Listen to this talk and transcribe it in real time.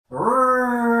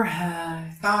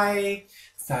Hi.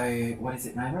 So, what is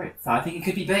it, Nova? So I think it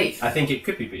could be beef. I think it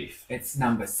could be beef. It's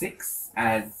number 6,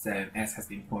 as has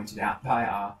been pointed out by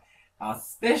our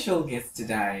special guest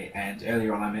today. And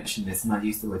earlier on I mentioned this, and I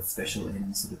used the word special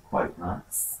in sort of quote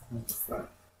marks. What's that?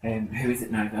 Who is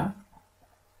it, Nova?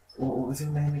 What was her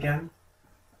name again?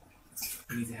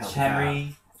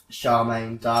 Cherry,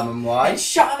 Charmaine, Diamond White.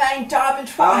 It's Charmaine Diamond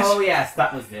Twat! Oh yes,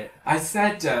 that was it. I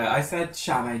said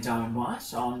Charmaine Diamond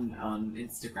White on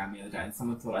Instagram the other day, and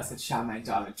someone thought I said Charmaine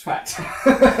Diamond Twat.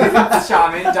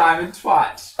 Charmaine Diamond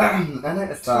Twat. I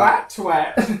noticed that.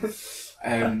 Twat.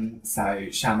 So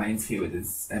Charmaine's here with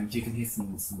us. You can hear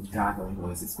some gargling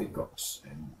noises. We've got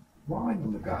wine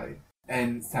on the go.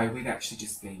 So we've actually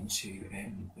just been to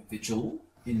a vigil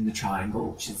in the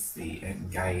Triangle, which is the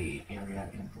gay area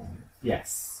in Bournemouth.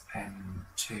 Yes.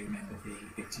 To remember the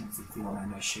victims of the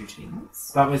Orlando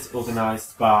shootings. That was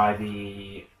organised by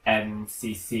the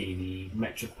MCC, the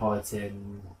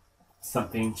Metropolitan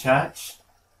something Church.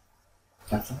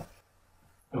 That's it.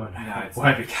 Oh no, No, it's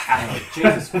won't be Catholic.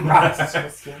 Jesus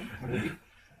Christ.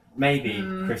 Maybe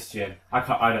Christian.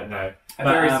 I don't know. A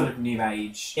very sort of new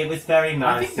age. It was very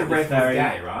nice. I think the Rev was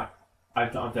gay, right? I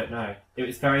don't know. It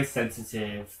was very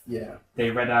sensitive. Yeah. They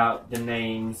read out the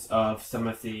names of some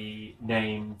of the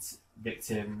named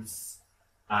victims,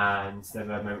 and there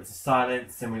were moments of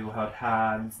silence, and we all held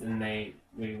hands, and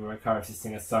we were encouraged to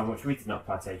sing a song, which we did not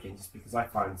partake in, just because I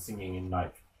find singing in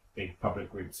big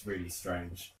public groups really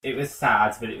strange. It was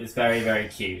sad, but it was very, very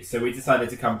cute. So we decided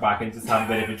to come back and just have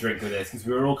a bit of a drink with us, because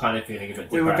we were all kind of feeling a bit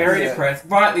depressed. We were very depressed,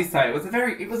 rightly so.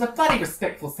 It was a bloody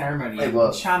respectful ceremony. It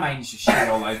was. Charmaine just shat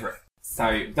all over it.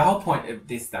 So the whole point of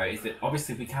this, though, is that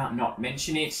obviously we can't not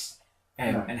mention it,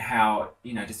 and how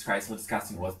disgraceful,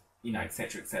 disgusting it was,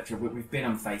 etc., etc. We've been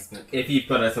on Facebook. If you've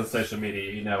got us on social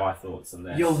media, you know our thoughts on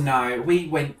this. You'll know. We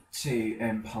went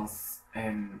to Pulse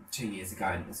 2 years ago,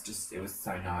 and it was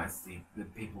so nice. The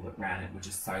people that ran it were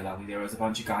just so lovely. There was a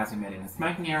bunch of guys we met in the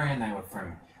smoking area, and they were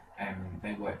from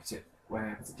they worked at,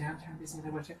 where was it, downtown Disney they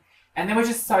worked at, and they were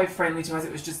just so friendly to us.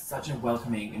 It was just such a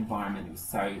welcoming environment. It was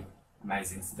so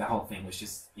amazing. So the whole thing was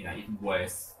just even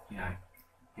worse,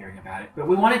 hearing about it. But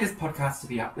we wanted this podcast to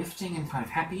be uplifting and kind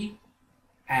of happy,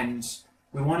 and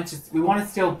we want to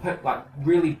still put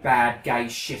really bad gay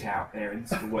shit out there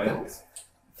into the world.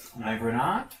 Nova and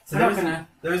I. So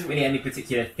there isn't really any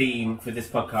particular theme for this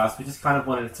podcast. We just kind of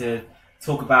wanted to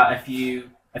talk about a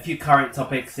few current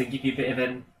topics and give you a bit of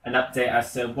an update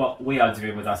as to what we are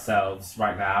doing with ourselves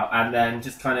right now. And then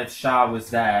just kind of Shah was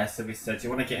there, so we said, do you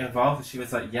want to get involved? And she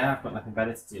was like, yeah, I've got nothing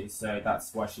better to do. So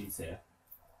that's why she's here.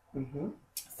 Mm-hmm.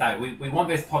 So we want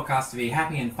this podcast to be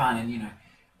happy and fun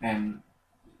and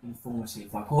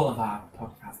informative, like all of our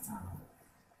podcasts are.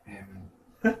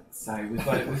 So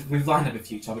we've lined up a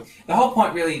few topics. The whole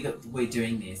point really that we're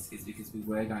doing this is because we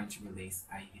were going to release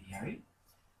a video,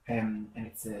 and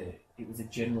it was a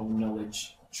general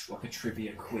knowledge, like a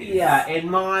trivia quiz. Yeah, in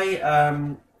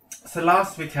my so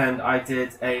last weekend I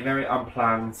did a very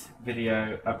unplanned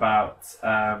video about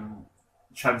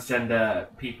transgender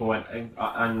people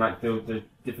and like the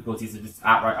difficulties of just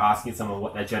outright asking someone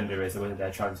what their gender is or whether they're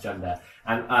transgender,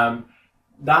 and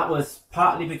that was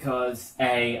partly because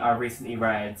A, I recently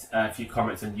read a few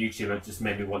comments on YouTube that just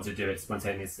made me want to do it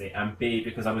spontaneously, and B,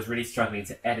 because I was really struggling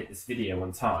to edit this video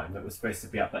on time that was supposed to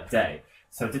be up that day.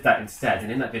 So I did that instead,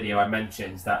 and in that video I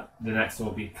mentioned that the next one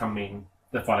will be coming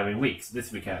the following week, so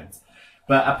this weekend.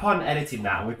 But upon editing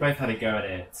that, we both had a go at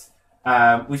it.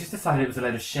 We just decided it was a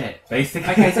load of shit,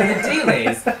 basically. Okay, so the deal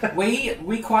is,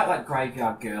 we quite like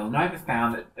Graveyard Girl. Nova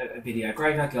found a video.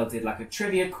 Graveyard Girl did like a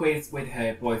trivia quiz with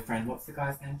her boyfriend. What's the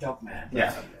guy's name? Dogman.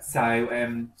 Yeah. So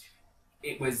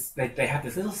it was they have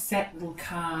this little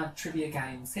card trivia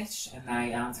game set, and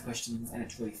they answer questions, and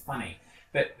it's really funny.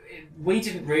 But we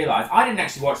didn't realise. I didn't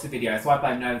actually watch the video, so I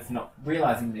blame Nova for not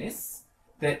realising this.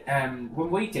 That when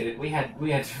we did it, we had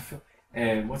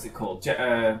what's it called?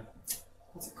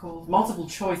 Multiple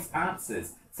choice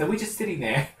answers. So we're just sitting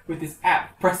there with this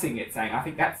app, pressing it, saying, I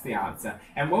think that's the answer.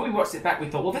 And when we watched it back, we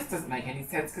thought, well, this doesn't make any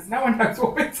sense because no one knows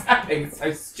what we're tapping. It's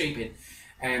so stupid.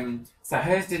 So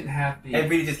hers didn't have the... It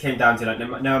really just came down to, like,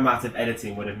 no amount of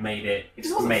editing would have made it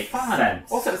just wasn't make fun. sense.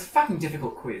 Also, it was a fucking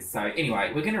difficult quiz. So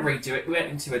anyway, we're going to redo it. We went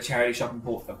into a charity shop and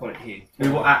bought... I've got it here. We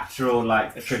were actual,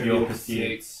 like, Trivial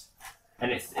Pursuits.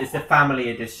 And it's the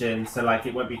family edition, so like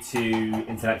it won't be too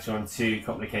intellectual and too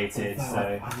complicated. Although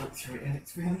So I looked through it and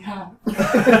it's really hard.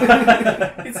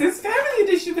 It says family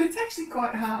edition, but it's actually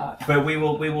quite hard. but we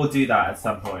will do that at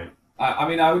some point. I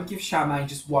mean, I would give Charmaine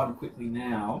just one quickly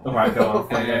now. All right, go on,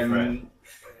 go for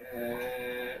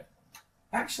it.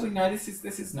 Actually, no. This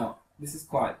is not. This is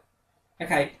quite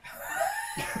okay.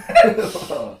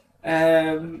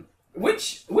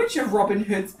 Which of Robin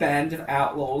Hood's band of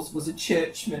outlaws was a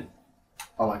churchman?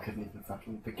 Oh, I couldn't even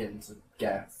fucking begin to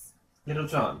guess. Little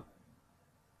John.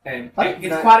 It's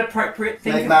no. quite appropriate.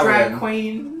 Think Maid of drag Marian.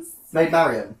 queens. Maid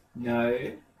Marian.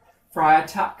 No. Friar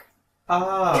Tuck.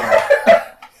 Oh.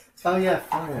 Oh yeah,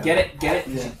 fire. Get it? Yeah.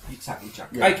 You tuck.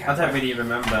 Yeah. Okay. I don't really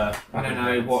remember. I don't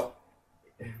know what.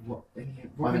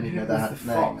 Robin even know Hood they was had the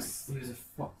fox. names. He was a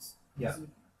fox. Yeah.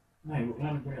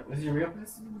 Was he a real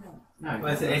person? No. Well,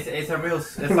 it's a real.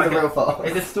 It's It's like a real fox.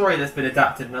 it's a story that's been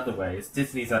adapted in other ways.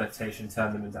 Disney's adaptation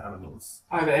turned them into animals.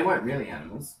 Oh, but they weren't really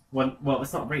animals. Well,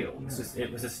 it's not real. It's just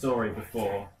it was a story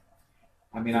before.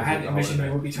 I mean, I hadn't envisioned we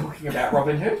would be talking about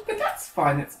Robin Hood, but that's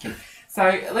fine. That's cute. So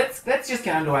let's just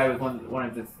get underway with one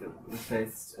of the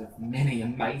first of many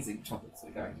amazing topics we're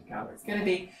going to cover. It's going to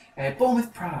be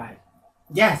Bournemouth Pride.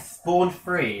 Yes, Born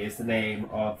Free is the name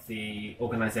of the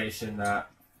organisation that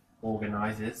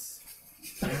organises.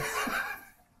 You're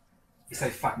so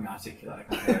fucking articulate.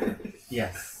 I can't hear it.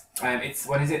 Yes. It's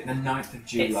what is it? The 9th of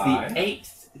July. It's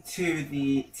the 8th to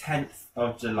the 10th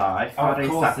of July. Oh, of Friday,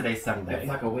 course. Saturday, Sunday. It's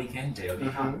like a weekend deal.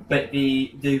 You can't. But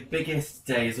the biggest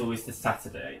day is always the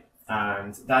Saturday,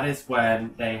 and that is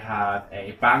when they have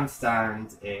a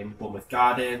bandstand in Bournemouth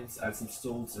Gardens and some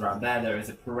stalls around there. There is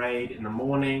a parade in the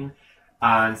morning,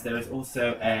 and there is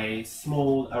also a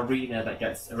small arena that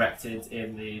gets erected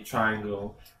in the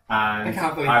Triangle. And I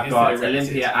can't believe I've it's got erected.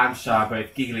 Olympia and Shah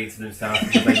both giggling to themselves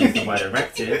because they use the word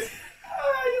erected.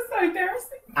 Oh, you're so embarrassing.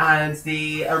 And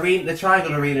the arena, the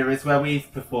Triangle Arena, is where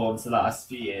we've performed the last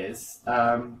few years.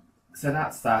 So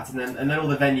that's that, and then all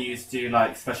the venues do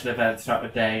like special events throughout the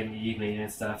day and the evening and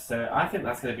stuff. So I think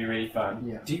that's going to be really fun.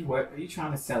 Yeah. Do you work? Are you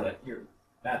trying to sell it? You're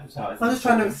advertising. I'm just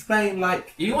trying to explain,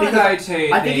 like, You want to go because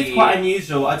to? I think it's quite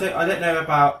unusual. I don't know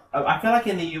about. I feel like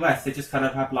in the US they just kind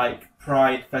of have like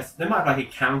Pride Fest. They might have like a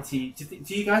county.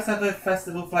 Do you guys have a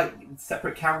festival for like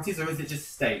separate counties, or is it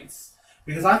just states?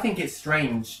 Because I think it's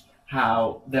strange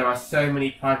how there are so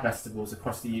many Pride festivals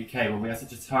across the UK when we are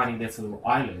such a tiny little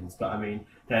island. But I mean,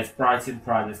 there's Brighton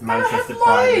Pride, there's Manchester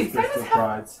Pride, there's Bristol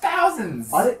Pride.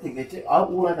 Thousands. I don't think they do.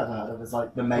 All I've ever heard of is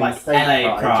like the main Like state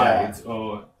LA Pride yeah.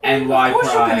 or Of NY course,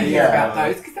 you're going to Pride. hear about Yeah.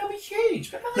 those because they'll be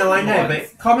huge. But they'll No, I be know, ones.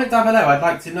 but comment down below. I'd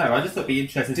like to know. I just thought it'd be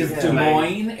interesting to Does explain. Des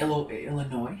Moines,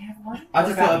 Illinois, have one? I What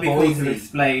just thought about it'd be cool to Boise?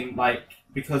 explain, like,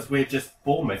 because we're just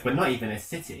Bournemouth. We're not even a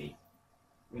city.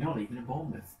 We're not even in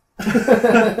Bournemouth.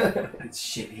 It's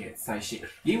shit here. It's so shit.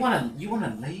 You wanna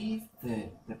leave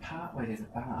the part where there's a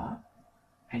bar,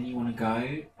 and you wanna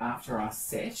go after our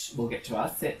set. We'll get to our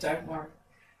set. Don't worry.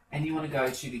 And you wanna go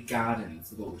to the gardens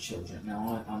with all the children.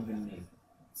 Now I'm gonna need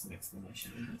some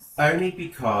explanation on this. Only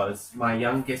because my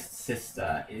youngest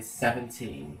sister is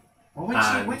 17. Well,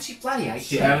 when she bloody 18.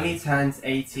 She only turns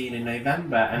 18 in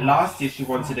November, and last year she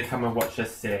wanted to come and watch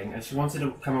us sing, and she wanted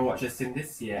to come and watch us sing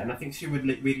this year, and I think she would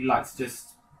really like to just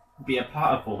be a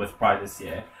part of Bournemouth Pride this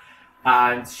year.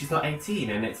 And she's not 18,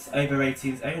 and it's over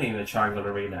 18s only in the Triangle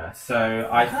Arena. So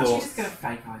I Can't thought she just get a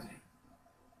fake ID?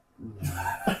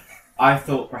 I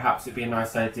thought perhaps it'd be a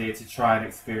nice idea to try and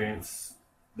experience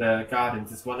the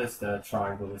gardens as well as the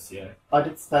Triangle this year. I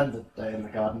did spend a day in the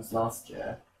gardens last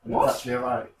year. And It What? was actually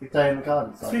alright. The day in the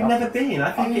gardens. So we've never been.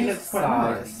 I think it looks quite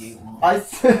nice. I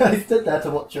stood there to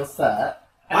watch your set.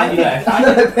 I think, Yeah,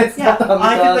 I think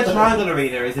the Triangle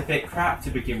Arena is a bit crap to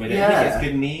begin with. I think Yeah. it's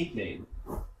good in the evening.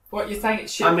 What, you're saying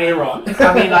it's shit? I mean, on?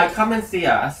 like, come and see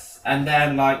us, and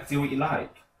then, like, do what you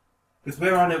like. Because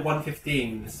we're on at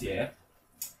 1:15 this year.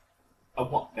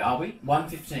 What are we?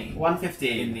 1:15 in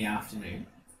 1:15. the afternoon.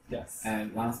 Yes.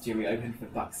 And last year we opened for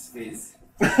Bucks Fizz.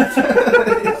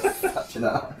 Such an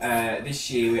ass.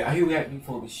 This year, who are we opening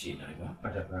for this year, Nova? I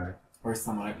don't know. Or is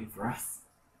someone opening for us?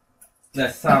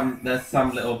 There's some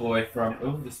little boy from...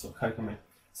 Oh, there's still coke on me.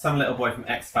 Some little boy from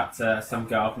X Factor, some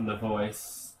girl from The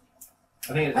Voice.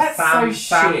 I think it's That's Sam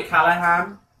so shit.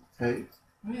 Callahan Who?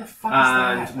 Who the fuck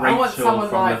and is that? I want Rachel someone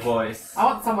from like... The Voice. I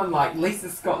want someone like Lisa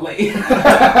Scott Lee.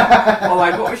 Or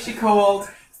like, what was she called?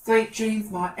 Sweet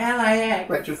Dreams, my LAX.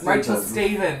 Rachel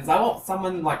Stevens. I want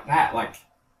someone like that, like,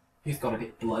 who's got a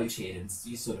bit bloated and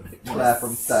you sort of want Claire to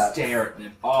from Steps. stare at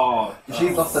them. Oh,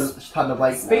 She's lost a ton of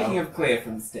weight Speaking now. of Claire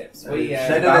from Steps, we She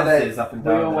No. bounces up and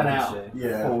we down. all went doesn't out. she?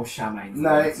 Yeah. for Charmaine's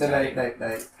No.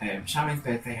 birthday. Charmaine's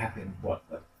birthday happened, what,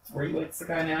 3 weeks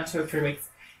ago now? 2 or 3 weeks?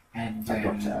 And I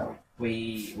dropped out.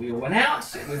 we all went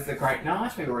out. It was a great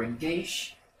night. We were in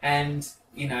Guiche. And,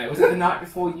 you know, was it the night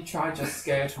before you tried your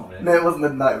skirt on it? No, it wasn't the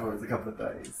night before, it was a couple of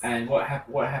days. And what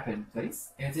happened, please?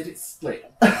 And did it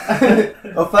split?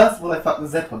 Well, first of all, I fucked the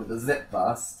zip on it, the zip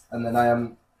bust, and then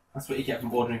That's what you get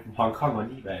from ordering from Hong Kong on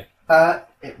eBay.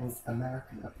 it was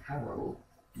American Apparel.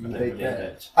 I don't Big believe bit.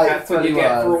 it. That's what you fully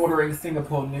get for was. ordering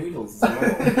Singapore noodles as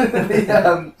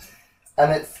well.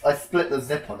 And I split the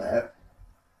zip on it,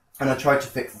 and I tried to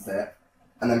fix the zip,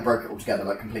 and then broke it all together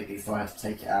like completely. So I had to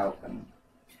take it out.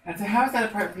 And so, how is that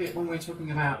appropriate when we're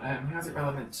talking about? How's it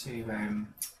relevant to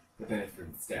the bird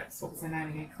from Steps? What was her name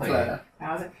again? Claire.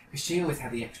 How is it? Because she always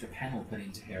had the extra panel put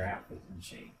into her outfit, didn't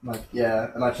she? Like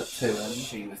and I put 2 in.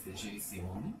 She was the juicy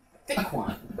one, thick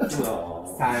one.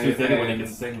 Oh, So, she was the only one who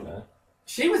could sing there.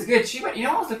 She was good. She went. You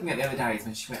know, I was looking at the other days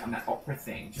when she went on that opera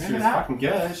thing. Do you She was remember that? fucking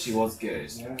good. She was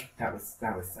good. Yeah. That was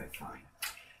so fine.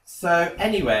 So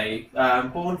anyway,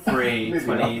 Born Free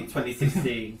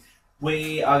 2016,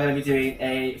 we are going to be doing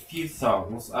a few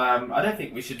songs. I don't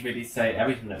think we should really say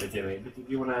everything that we're doing, but do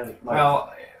you want to...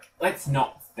 Well, let's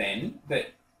not then, but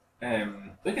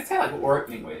we could say like what we're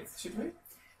opening with, should we?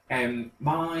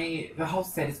 The whole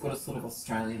set has got a sort of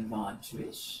Australian vibe to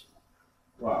it.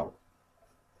 Wow.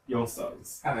 Your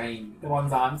songs. I mean, the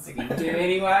ones I'm singing do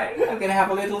anyway. I'm going to have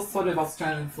a little sort of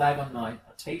Australian flag on my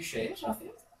t-shirt, I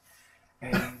think.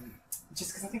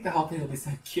 Just because I think the whole thing will be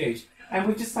so cute. And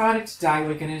we've decided today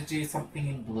we're going to do something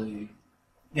in blue.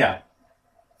 Yeah.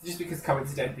 Just because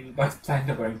coincidentally we both planned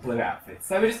on wearing blue outfits.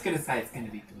 So we're just going to say it's going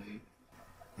to be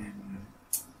blue.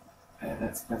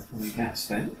 That's probably that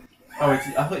then. Oh, I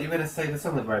thought you were going to say the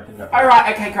song that we're opening up. Oh,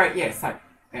 right, okay, great, yeah. So,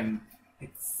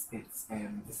 it's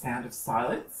The Sound of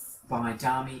Silence by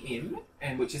Dami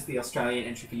Im, which is the Australian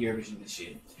entry for Eurovision this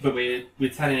year. But we're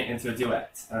turning it into a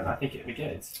duet, and I think it'd be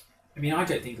good. I mean, I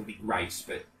don't think it'll be great,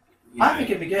 but... I think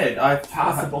it'd be good.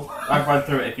 Passable. I've run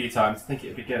through it a few times. I think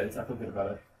it'd be good. I feel good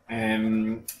about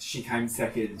it. She came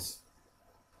second.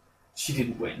 She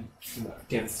didn't win. No.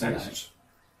 Devastated.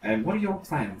 What are your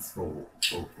plans for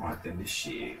Pride then this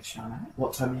year, Charmaine?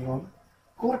 What time are you on?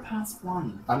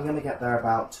 1:15. I'm going to get there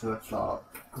about 2 o'clock.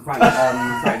 Great.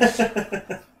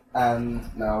 Great.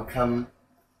 And no, I'll come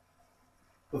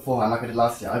beforehand like I did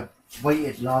last year. I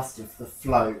waited last year for the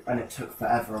float, and it took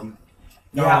forever.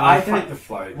 Yeah, I fuck think the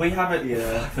float. we haven't.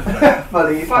 Yeah.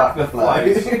 Fully Fuck the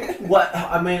float. What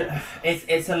I mean,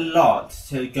 it's a lot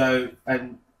to go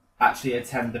and actually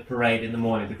attend the parade in the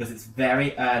morning because it's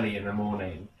very early in the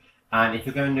morning, and if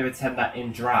you're going to attend that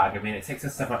in drag, I mean, it takes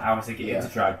us several hours to get into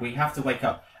drag. We have to wake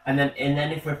up, and then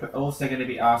if we're also going to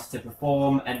be asked to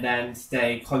perform and then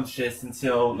stay conscious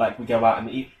until like we go out and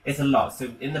eat, it's a lot. So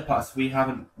in the past,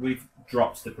 we've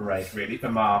dropped the parade really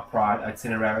from our Pride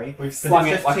itinerary. We've slung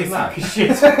it like too a much. sack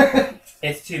of shit.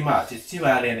 It's too much. It's too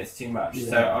early and it's too much. Yeah.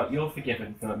 So you're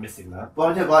forgiven for missing that. Well,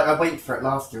 I did, like, I waited for it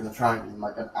last year in the Triangle,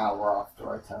 like an hour after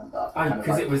I turned up. Oh, kind of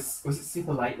because like- it was it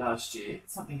super late last year?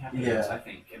 Something happened, Yeah. I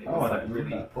think. And it Oh, was I like don't really...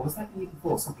 remember. Or was that the year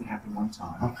before? Something happened one I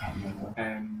time. can't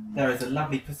remember. There is a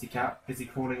lovely pussycat busy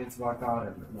crawling into our garden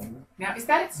at the moment. Now, is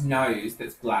that its nose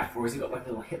that's black, or has it got like a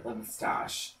little Hitler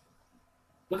moustache?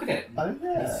 Look at it. Oh,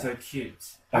 yeah. He's so cute.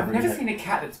 I've I never really seen a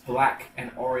cat that's black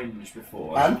and orange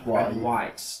before. And white. And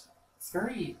white.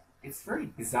 It's very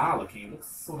bizarre looking. It looks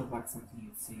sort of like something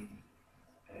you'd see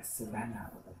in a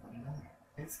savannah. I don't know.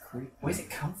 It's creepy. Where's it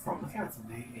come from? Look how it's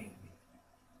moving.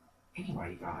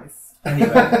 Anyway, you guys.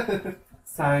 Anyway,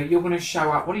 So you're going to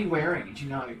show up. What are you wearing? Do you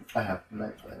know? I have no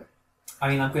clue. I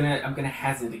mean, I'm gonna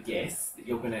hazard a guess that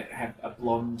you're gonna have a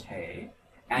blonde hair,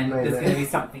 and Maybe. there's gonna be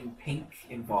something pink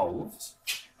involved,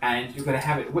 and you're gonna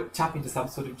have it whipped up into some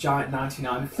sort of giant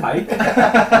 99 flake,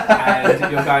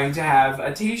 and you're going to have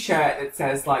a t-shirt that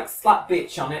says like "slut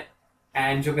bitch" on it,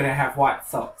 and you're gonna have white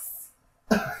socks.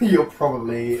 You're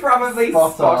probably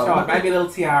Spot spot on. on. Maybe a little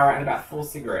tiara and about 4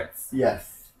 cigarettes,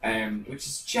 Yes. which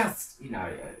is just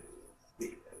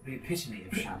the epitome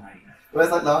of Charmaine. Whereas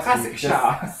like last Classic week,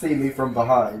 Shah. just see me from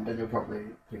behind, and people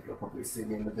will probably see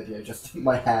me in the video just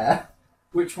my hair.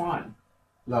 Which one?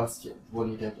 Last year, the one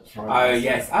you did at Oh Friday.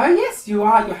 yes, you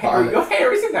are. Violet. Your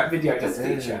hair is in that video. It does It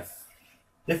is. feature.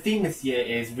 the theme this year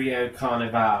is Rio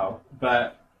Carnival,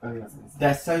 but Oh, yes.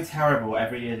 they're so terrible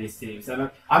every year, these themes.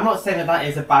 And I'm not saying that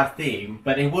is a bad theme,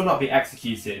 but it will not be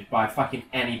executed by fucking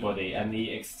anybody, and the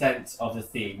extent of the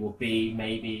theme will be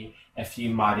maybe a few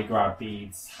Mardi Gras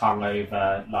beads hung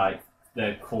over, like,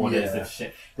 the corners Yeah. of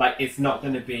shit. Like, it's not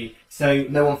going to be... So,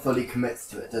 No one fully commits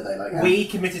to it, do they? Like we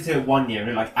committed to it 1 year, and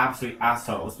we were like absolute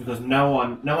assholes, because no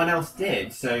one else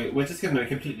did, so we're just going to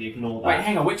completely ignore that. Wait,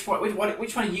 hang on. Which one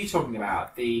are you talking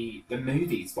about? The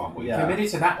movies one. We Yeah. committed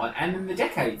to that one, and then the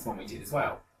decades one we did as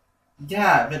well.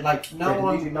 Yeah, but like, no Did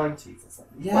one... you do 90s or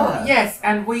something? Yeah. Well, yes,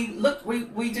 and we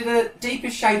did a deeper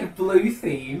shade of blue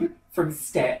theme from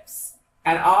Steps,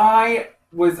 and I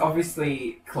was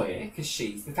obviously Claire because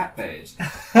she's the fat bird,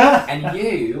 and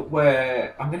you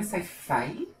were, I'm going to say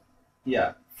Faye.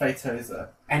 Yeah. Phaetosa.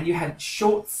 and you had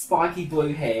short, spiky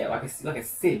blue hair, like a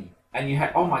sim, and you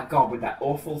had, oh my god, with that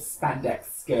awful spandex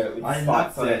skirt with I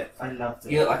spikes loved on it. it. I loved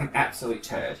it. You look like an absolute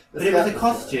turd. But it was a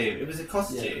costume. It was a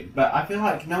costume. But I feel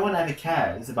like no one ever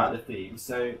cares about the theme.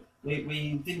 So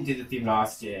we didn't do the theme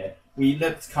last year. We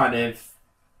looked kind of,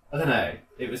 I don't know.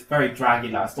 It was very draggy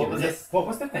last year. What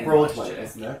was the thing? Broadway,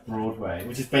 isn't it? Broadway,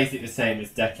 which is basically the same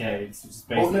as Decades, which is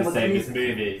basically no, the but same the as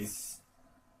movies.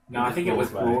 No, I think it was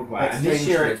Broadway. Like And this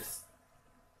year Strange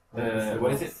it's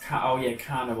what is it?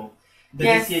 Carnival. But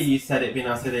Yes. this year you said it'd be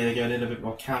nice to go a little bit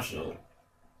more casual.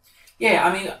 Yeah,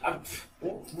 I mean,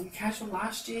 we casual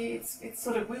last year. It's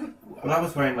sort of we would. Well, I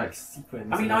was wearing like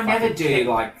sequins. I mean, and I a never fucking do kit.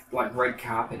 like red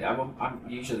carpet. I'm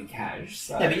usually cash.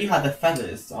 So. Yeah, but you had the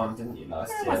feathers on, didn't you,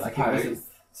 last Yeah, year? I Like it wasn't. suppose.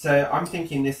 So I'm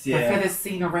thinking this The year. feathers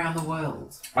seen around the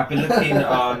world. I've been looking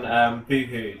on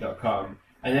boohoo.com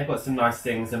and they've got some nice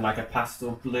things in like a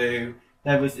pastel blue.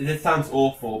 It sounds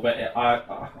awful, but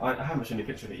I haven't shown you a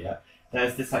picture of it yet.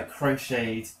 There's this like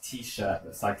crocheted t-shirt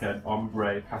that's like an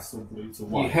ombre pastel blue to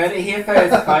white. You heard it here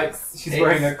first, folks. She's It's-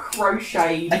 wearing a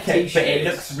crocheted Okay, t-shirt. but it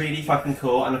looks really fucking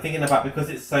cool, and I'm thinking about because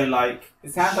it's so like.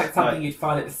 It sounds like something you'd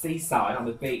find at the seaside on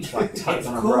the beach, like tucked It's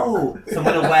on a rock. cool. So I'm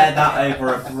gonna wear that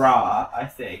over a bra, I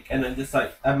think, and then just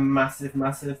like a massive,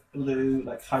 massive blue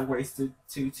like high-waisted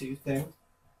tutu thing.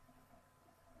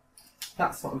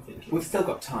 That's what I'm thinking. We've still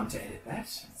got time to edit that,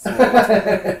 so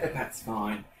that's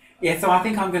fine. Yeah, so I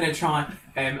think I'm going to try.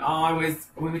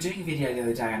 We were doing a video the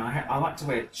other day, and I like to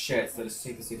wear shirts that are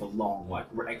super, super long, like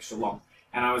extra long.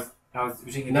 And I was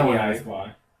doing a No one video, knows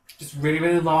why. just really,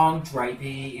 really long,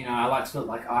 drapey. You know, I like to look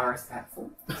like Iris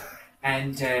Apfel.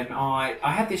 And I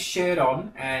had this shirt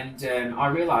on, and I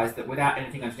realised that without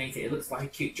anything underneath it, it looks like a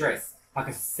cute dress, like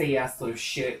a Sia sort of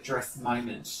shirt dress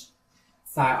moment.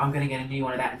 So I'm going to get a new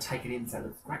one of that and take it in, so it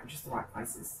looks great in just the right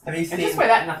places. Have you And seen? just wear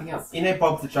that and nothing else. You know,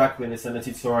 Bob the drag queen has done a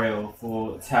tutorial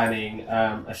for turning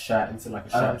a shirt into like a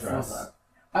shirt dress.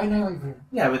 I know.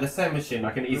 Yeah, with a sewing machine,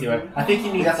 like an easy way. I think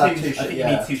you need That's like two. two I think shi- you yeah,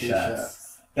 need two two shirts.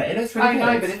 shirts. But it looks really I good.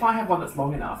 know, but if I have one that's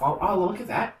long enough, I'll look at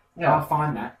that. Yeah. I'll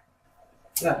find that.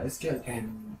 Yeah, it's good.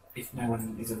 If no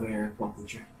one is aware of Bob the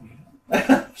Drag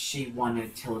Queen, she won a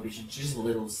television, just a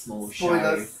little small show.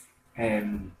 Spoilers.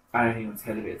 I don't think anyone's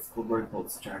heard of it. It's called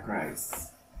RuPaul's Drag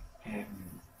Race.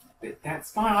 But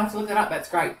that's fine. I'll have to look that up. That's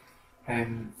great.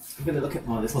 I'm going to look at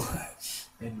my little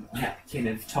napkin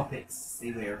of topics,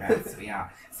 see whereabouts we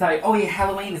are. So, oh yeah,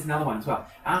 Halloween is another one as well.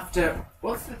 After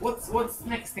what's the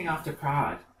next thing after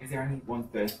Pride? Is there anyone's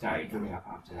birthday coming up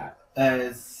after that?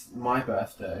 It's my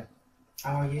birthday.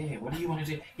 Oh yeah, what do you want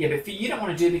to do? Yeah, but you don't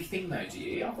want to do a big thing though, do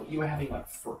you? I thought you were having like.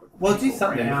 Well, do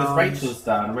something because round. Rachel's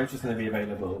down and Rachel's going to be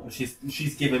available.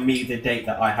 She's given me the date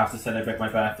that I have to celebrate my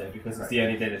birthday because it's the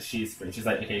only day that she's free. She's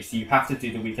like, okay, so you have to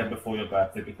do the weekend before your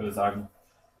birthday because I'm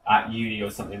at uni or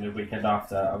something the weekend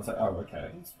after. I was like, oh, okay,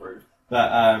 that's rude.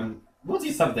 But we'll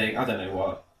do something. I don't know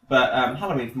what. But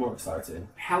Halloween's more exciting.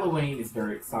 Halloween is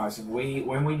very exciting.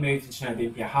 When we moved into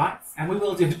Olympia Heights, and we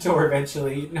will do a tour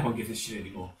eventually. No one gives a shit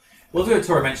anymore. We'll do a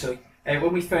tour eventually.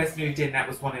 When we first moved in, that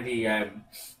was one of the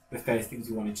first things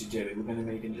we wanted to do. We were going to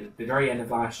move in at the very end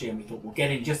of last year, and we thought we'll get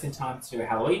in just in time to do a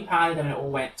Halloween party. Then it all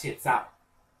went tits up.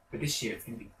 But this year it's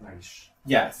going to be great.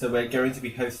 Yeah, so we're going to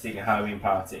be hosting a Halloween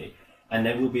party, and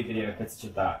there will be video footage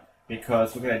of that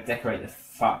because we're going to decorate the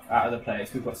fuck out of the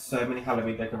place. We've got so many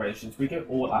Halloween decorations. We go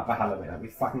all out for Halloween. Like, we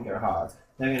fucking go hard.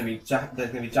 There's going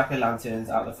to be jack-o'-lanterns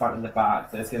out the front and the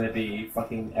back. There's going to be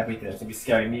fucking everything. There's going to be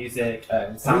scary music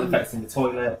and sound effects in the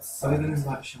toilets. Are we going to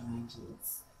invite Charmaine to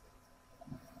this?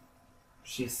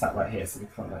 She's sat right here, so we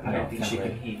can't let her I don't off, think she we?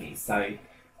 can hear me. So,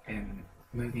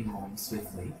 moving on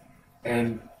swiftly.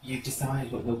 You've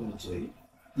decided what you're going to do.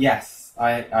 Yes,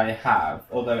 I have.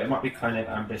 Although it might be kind of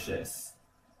ambitious.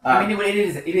 I mean, it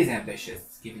is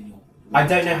ambitious, given your. I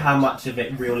don't know how much of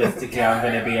it realistically I'm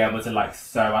going to be able to like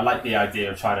sew. I like the idea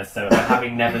of trying to sew, but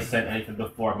having never sewn anything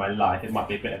before in my life, it might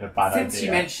be a bit of a bad idea. Since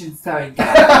you mentioned sewing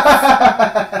garments,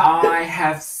 I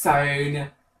have sewn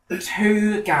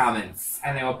 2 garments,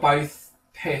 and they were both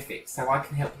perfect. So I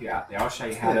can help you out there. I'll show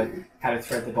you how to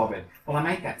thread the bobbin. Well, I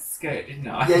made that skirt, didn't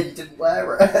I? Yeah, you didn't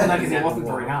wear it. No, because it wasn't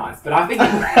very nice. But I think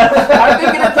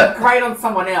it'd look great on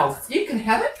someone else. You can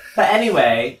have it. But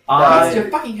anyway, You're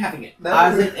fucking having it.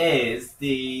 as it is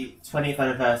the 20th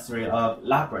anniversary of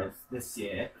Labyrinth this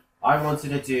year, I wanted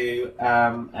to do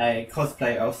a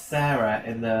cosplay of Sarah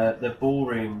in the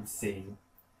ballroom scene.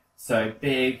 So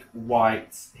big,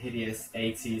 white, hideous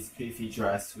 80s poofy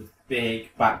dress with big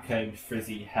backcombed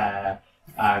frizzy hair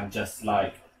and just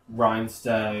like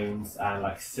rhinestones and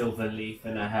like silver leaf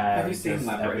in her hair. Have you and seen just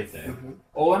Labyrinth? everything.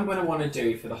 All I'm going to want to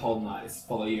do for the whole night is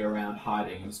follow you around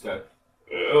hiding and just go,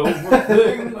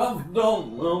 Everything I've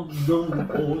done.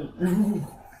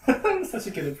 Such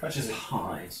a good impression. Just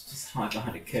hide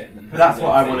behind a curtain. But that's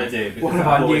what I want to do. One of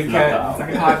our new curtains, I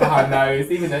can hide behind those,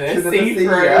 even though they're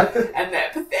see-through and they're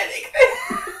pathetic.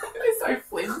 They're so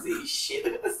flimsy. Shit,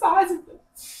 look at the size of them.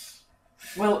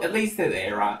 Well, at least they're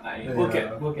there, aren't they? Yeah. We'll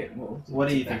get. What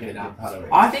do you think of Halloween?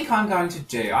 I think I'm going to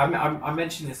do. I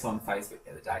mentioned this on Facebook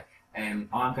the other day. I'm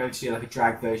going to do like a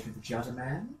drag version of the Judder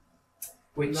Man,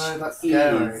 which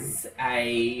is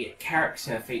a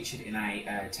character featured in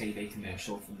a TV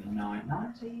commercial from the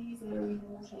 90s, early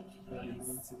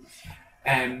 90s.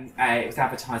 It was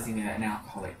advertising an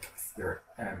alcoholic spirit.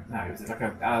 No, it was like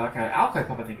a alco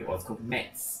pop, I think it was, called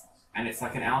Mets. And it's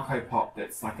like an alco pop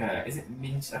that's like is it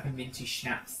mint, like a minty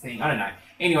schnapps thing? I don't know.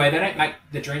 Anyway, they don't make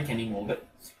the drink anymore, but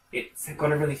it's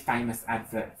got a really famous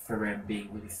advert for being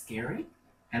really scary.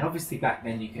 And obviously back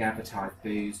then you could advertise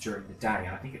booze during the day,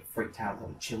 and I think it freaked out a lot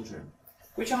of children,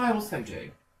 which I also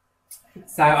do.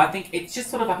 So I think it's just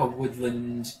sort of like a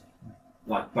woodland,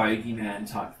 like bogeyman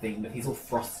type thing, but he's all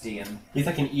frosty and... He's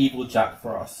like an evil Jack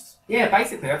Frost. Yeah,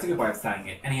 basically, that's a good way of saying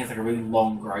it. And he has like a really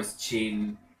long, gross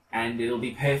chin, and it'll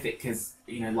be perfect because,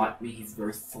 you know, like me, he's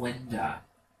very slender.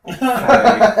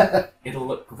 So it'll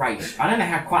look great. I don't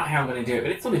know quite how I'm going to do it,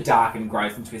 but it's sort of dark and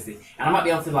gross and twisty. And I might be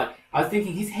able to, like, I was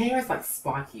thinking his hair is like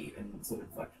spiky and sort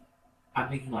of like, I'm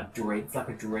thinking like dreads, like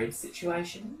a dread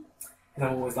situation.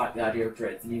 Because I've always liked the idea of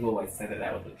dreads, and you've always said that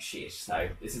that would look shit, so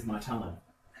this is my time.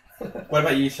 What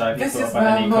about you, Shai? This is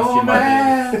about any costume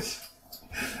ideas?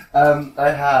 I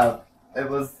have.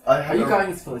 Are you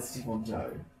going as Felicity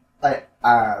Mondo? I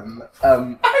am.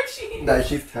 Oh, she is. No,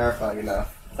 she's terrifying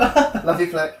enough. Love you,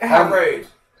 Flick. How rude.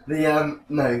 I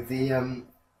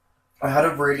had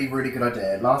a really, really good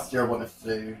idea. Last year I wanted to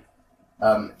do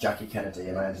Jackie Kennedy,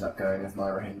 and I ended up going as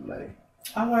Myra Hindley.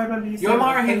 Oh, I remember you saying Your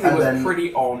Myra Hindley was then,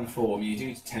 pretty on form. You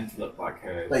do tend to look like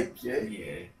her. Thank you.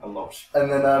 Yeah, a lot.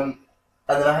 And then I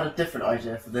had a different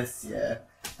idea for this year.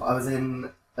 But I was in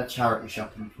a charity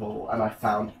shop in Poole, and I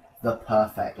found the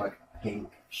perfect, like, pink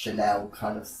Chanel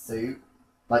kind of suit.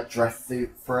 Like, dress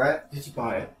suit for it. Did you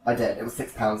buy it? I did. It was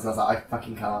 £6, and I was like, I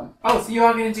fucking can't. Oh, so you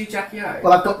are going to do Jackie O?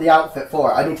 Well, I've got the outfit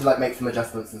for it. I need to, like, make some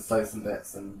adjustments and sew some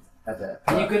bits and edit.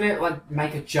 Are you going to, like,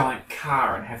 make a giant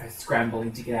car and have her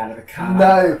scrambling to get out of the car?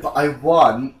 No, but I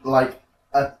want, like,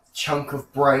 a chunk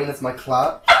of brain as my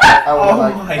clutch. I want, Oh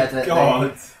like, my edit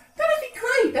god. things. That'd be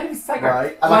great. That'd be so great.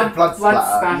 Right. And like blood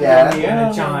splatter. Yeah.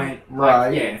 And a giant... Right.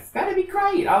 Like, yes, that'd be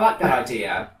great. I like that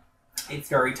idea. It's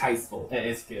very tasteful. It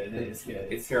is good. It is good.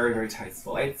 It's very, very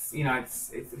tasteful. It's, you know,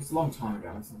 it was a long time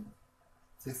ago.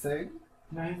 Too soon?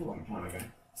 No, it was a long time ago.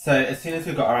 So as soon as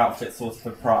we've got our outfit sorted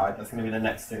for Pride, that's going to be the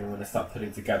next thing we're going to start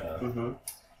putting together. Mm-hmm.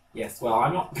 Yes, well,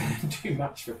 I'm not going to do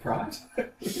much for Pride.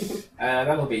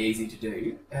 That'll be easy to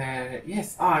do.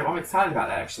 Yes, I'm excited about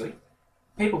that, actually.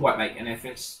 People won't make an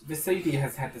effort. Vesuvius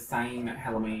has had the same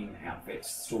Halloween outfit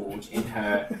stored in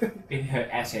her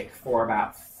attic for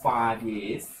about 5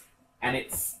 years. And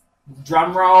it's,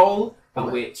 drum roll, a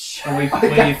witch. And we've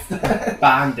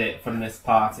banned it from this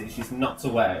party. She's not to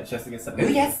wear it. She has to get something. Oh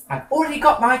yes, I've already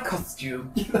got my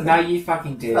costume. No, you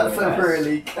fucking did. That's a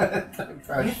really good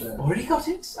impression. Yes, already got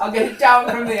it. I'll get it down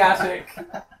from the attic.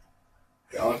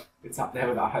 God, it's up there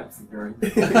with our hopes and dreams.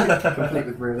 Complete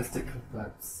with realistic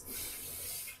concepts.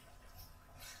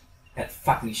 That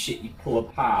fucking shit you pull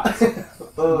apart.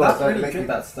 Oh, That's don't really make good, me-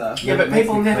 that stuff. Yeah, but It makes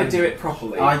people me never crazy. do it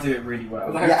properly. I do it really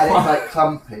well. Like- Yeah, and it's like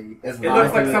clumpy as It well.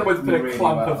 looks like do it someone's put a really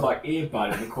clump well. of like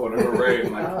earbud in the corner of a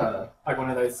room, Ah. like one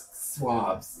of those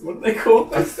swabs. What are they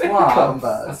called? A Those swab?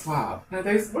 circles. A swab. No,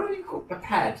 those. What are you called? A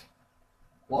pad.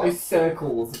 What? Those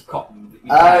circles of cotton that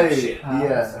you Oh, bag shit.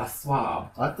 yeah. A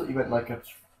swab. I thought you meant like a...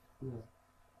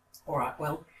 All right.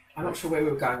 Well, I'm not sure where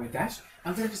we were going with that.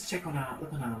 I'm going to just look on our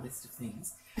list of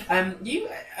things. I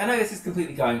know this is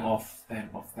completely going off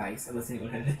base, unless anyone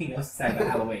had anything else to say about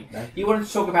Halloween. No. You wanted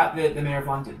to talk about the Mayor of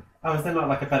London. Oh, is there not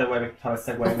like a better way we can try to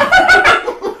segue into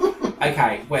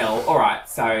Okay, well, all right.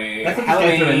 So Let's not just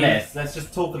Halloween. go through a list. Let's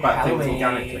just talk about things Halloween.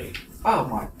 organically. Oh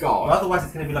my god. Well, otherwise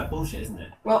it's going to be like bullshit, isn't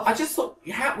it? Well, I just thought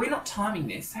we're not timing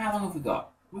this. How long have we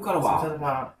got? We've got a So while. talk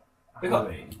about We got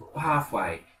Halloween.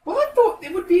 halfway. Well, I thought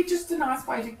it would be just a nice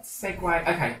way to segue.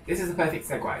 Okay, this is a perfect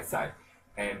segue. So,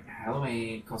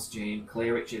 Halloween costume,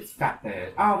 Claire Richards, Fat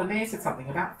Bird. Oh, the mayor said something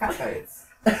about fat birds.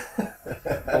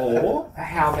 Or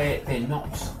how they're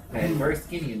not. They're very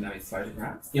skinny in those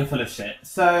photographs. You're full of shit.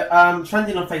 So,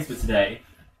 trending on Facebook today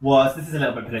was, this is a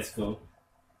little bit political.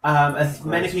 As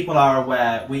many people are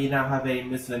aware, we now have a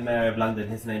Muslim mayor of London.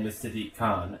 His name is Sadiq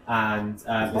Khan, and it's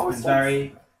been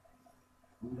very...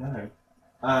 No.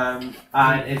 And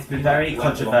it's been very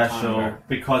controversial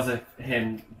because of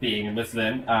him being a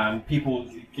Muslim. People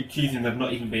accuse him of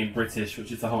not even being British,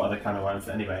 which is a whole other kind of worms.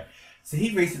 But anyway, so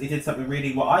he recently did something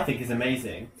really, what I think is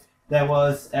amazing. There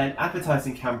was an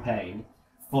advertising campaign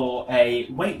for a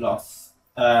weight loss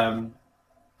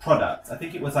product. I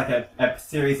think it was like a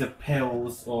series of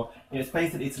pills, or it was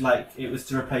basically it was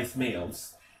to replace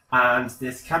meals. And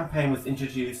this campaign was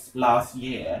introduced last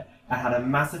year and had a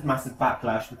massive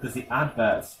backlash because the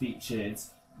adverts featured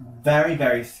very,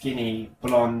 very skinny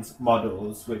blonde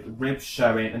models with ribs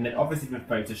showing, and they'd obviously been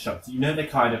photoshopped. You know the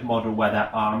kind of model where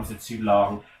their arms are too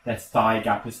long, their thigh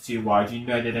gap is too wide. You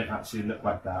know they don't actually look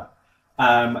like that.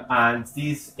 And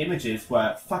these images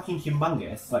were fucking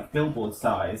humongous, like billboard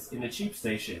size, in the tube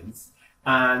stations.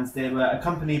 And they were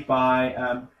accompanied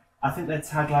by, I think their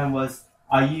tagline was,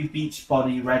 "Are you beach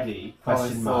body ready?"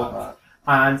 question mark.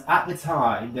 And at the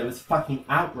time, there was fucking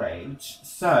outrage.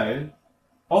 So,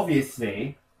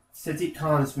 obviously, Sadiq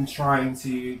Khan's been trying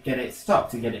to get it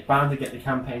stopped, to get it banned, to get the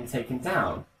campaign taken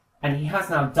down. And he has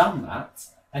now done that.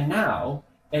 And now,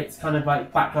 it's kind of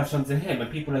like backlash onto him.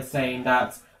 And people are saying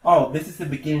that, oh, this is the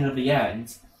beginning of the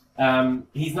end.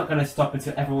 He's not going to stop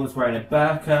until everyone's wearing a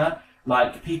burqa.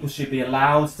 Like, people should be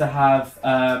allowed to have...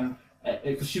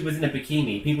 because she was in a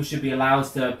bikini, people should be allowed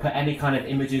to put any kind of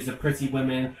images of pretty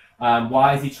women.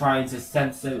 Why is he trying to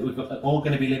censor? We're all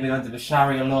going to be living under the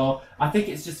Sharia law. I think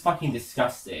it's just fucking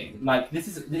disgusting. Like, this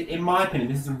is, in my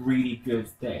opinion, this is a really good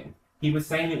thing. He was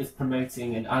saying it was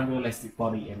promoting an unrealistic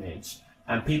body image,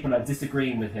 and people are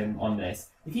disagreeing with him on this.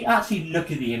 If you actually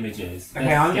look at the images,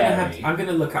 okay, I'm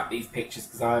gonna look up these pictures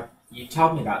because you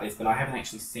told me about this, but I haven't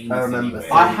actually seen this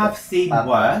anywhere. I have seen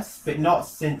worse, but not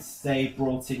since they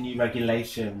brought in new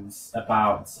regulations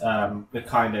about the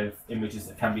kind of images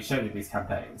that can be shown in these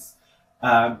campaigns.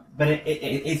 But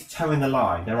it is towing the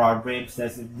line. There are ribs,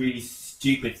 there's a really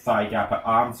stupid thigh gap, our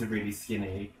arms are really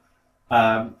skinny.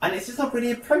 And it's just not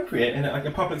really appropriate in like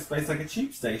a public space like a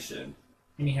tube station.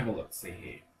 Let me have a look, see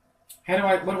here.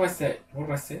 What do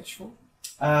I search for?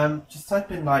 Just type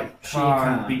in like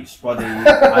Khan beach body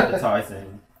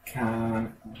advertising.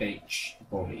 Khan beach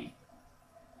body.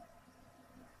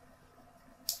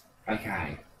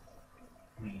 Okay.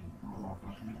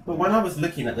 But when I was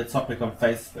looking at the topic on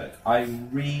Facebook, I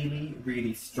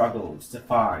really struggled to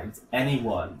find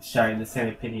anyone sharing the same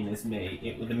opinion as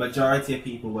me. The majority of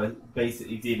people were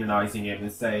basically demonising him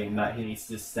and saying that he needs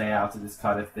to stay out of this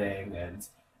kind of thing and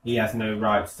he has no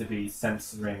rights to be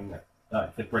censoring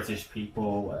the British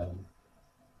people.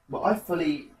 Well, I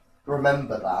fully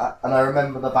remember that, and I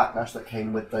remember the backlash that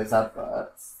came with those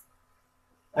adverts.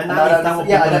 And that's what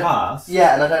people have asked.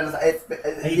 Yeah, and I don't understand.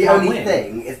 The only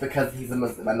thing is because he's a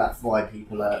Muslim, and that's why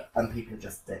people are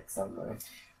just dicks, aren't they?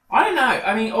 I don't know.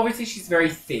 I mean, obviously she's very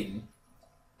thin,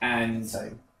 and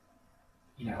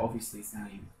obviously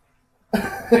same.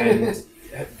 And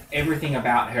everything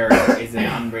about her is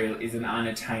an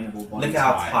unattainable body. Look at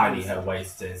how tiny her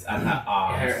waist is, and her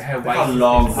arms. Her Look waist how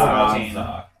long her arms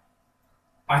are.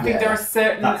 I think there are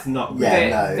certain. That's not.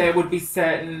 There would be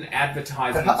certain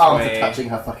advertisements. Her arms are touching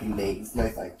her fucking knees. No,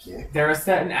 thank you. There are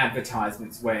certain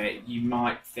advertisements where you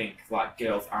might think like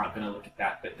girls aren't going to look at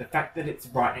that, but the fact that it's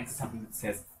right next to something that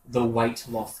says the weight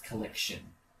loss collection.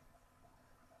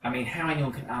 I mean, how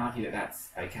anyone can argue that that's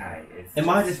okay? It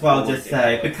might as well just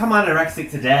say, become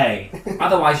anorexic today.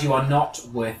 Otherwise, you are not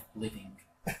worth living.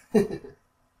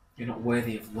 You're not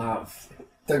worthy of love.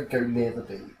 Don't go near the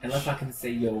beach. Unless I can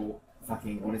see your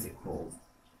fucking, what is it called?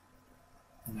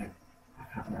 No,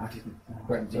 I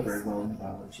didn't do very well in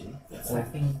biology. What's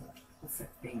that thing? What's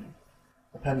that thing?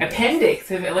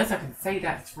 Appendix! Unless I can see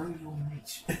that through your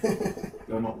image.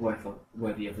 You're not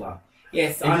worthy of love.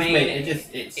 Yes, I mean,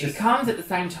 it comes at the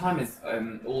same time as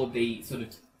all of the sort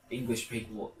of English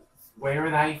people. Where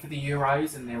are they for the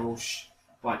Euros? And they're all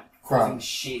causing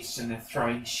shit, and they're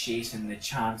throwing shit, and they're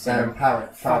chanting. They're in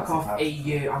Paris. Fuck off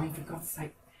EU. I mean, for God's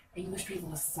sake, English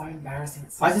people are so embarrassing.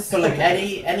 I just feel like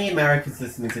any Americans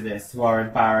listening to this who are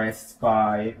embarrassed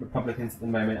by Republicans at the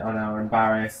moment and are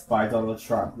embarrassed by Donald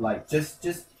Trump, like just.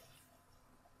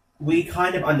 We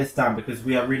kind of understand because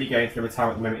we are really going through a time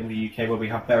at the moment in the UK where we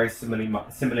have very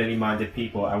similarly minded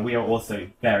people, and we are also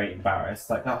very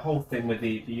embarrassed. Like that whole thing with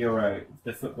the Euro,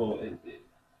 the football,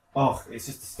 it's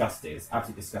just disgusting. It's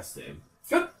absolutely disgusting.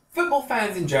 Football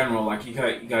fans in general, like you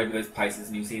go to those places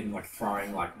and you see them like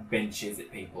throwing like benches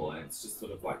at people, and it's just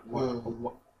sort of like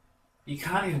what? You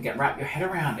can't even wrap your head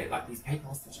around it. Like these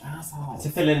people are such assholes. To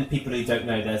fill in people who don't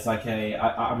know, there's like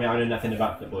I know nothing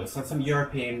about football. It's like some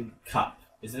European Cup.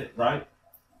 Is it right?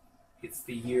 It's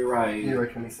the Euro. Euro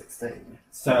 2016.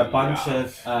 So a bunch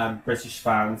of British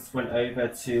fans went over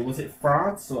to, was it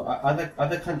France or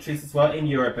other countries as well in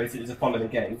Europe, basically to follow the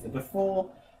games. And before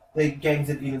the games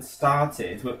had even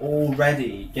started, we're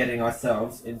already getting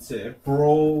ourselves into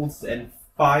brawls and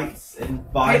fights and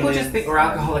violence. People just think we're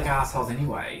alcoholic assholes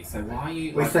anyway. So why are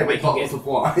you? We say we're bottles of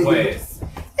wine. Worse.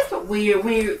 But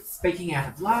we're speaking out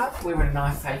of love. We're in a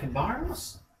nice, safe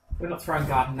environment. We're not throwing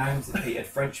garden gnomes at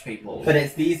French people. But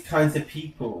it's these kinds of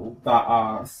people that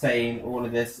are saying all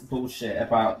of this bullshit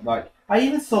about, like, I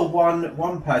even saw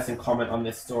one person comment on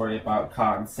this story about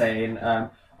Khan saying,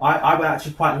 I would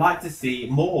actually quite like to see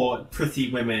more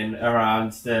pretty women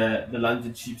around the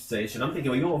London tube station. I'm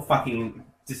thinking, well, you're a fucking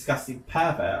disgusting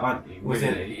pervert, aren't you?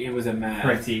 Really? It was a man.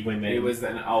 Pretty women. It was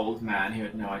an old man who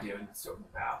had no idea what he was talking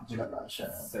about. Do you like that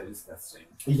shirt? So disgusting.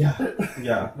 Yeah.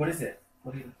 Yeah. What is it?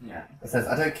 What are you looking at? It says,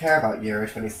 I don't care about Euro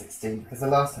 2016 because the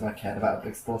last time I cared about a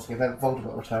big sporting event,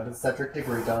 Voldemort returned and Cedric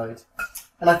Diggory died.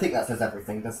 And I think that says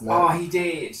everything, doesn't it? Oh, he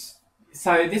did.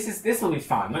 So this will be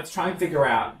fun. Let's try and figure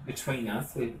out between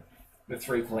us, with the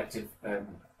three collective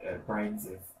brains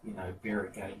of, very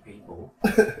gay people,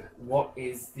 what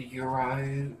is the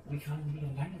Euro? We can't even get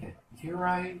a name of it.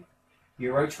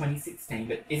 Euro 2016.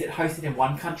 But is it hosted in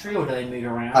one country or do they move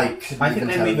around? I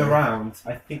think they move around.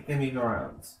 I think they move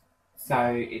around.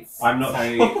 So it's. I'm not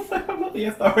sure. I'm not the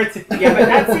authority. Yeah, but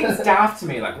that seems daft to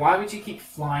me. Like, why would you keep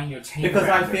flying your team? Because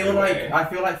around I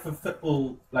feel like for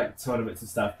football tournaments and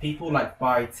stuff, people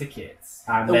buy tickets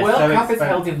and the World Cup is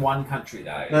held in one country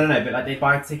though. No, but they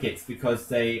buy tickets because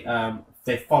they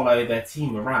follow their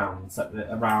team around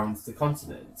around the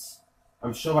continent.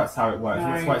 I'm sure that's how it works.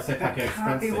 That's why it's so fucking expensive.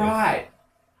 Can't be right.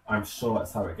 I'm sure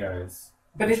that's how it goes.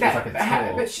 But is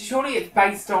that? But surely it's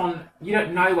based on you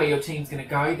don't know where your team's going to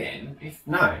go then.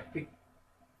 No.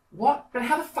 What? But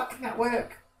how the fuck can that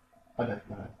work? I don't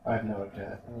know. I have no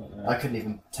idea. I couldn't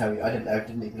even tell you. I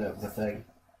didn't even know it was a thing.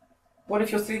 What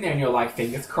if you're sitting there and you're like,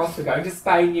 fingers crossed, we're going to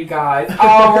Spain, you guys.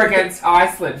 Oh, we're against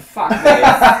Iceland. Fuck this.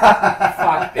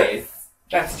 Fuck this.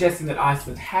 That's suggesting that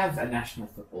Iceland have a national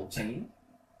football team.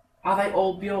 Are they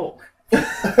all Bjork? We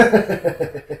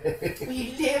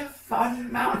live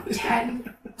on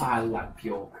mountain. I like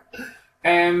Bjork. I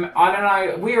don't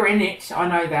know. We're in it. I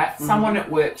know that. Someone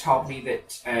at work told me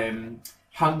that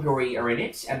Hungary are in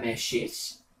it and they're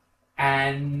shit.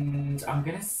 And I'm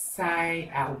gonna say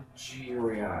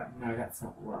Algeria. No, that's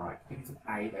not right. I think it's an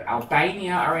A though.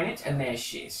 Albania are in it and they're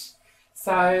shit.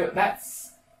 So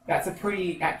that's a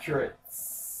pretty accurate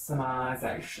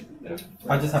summarization.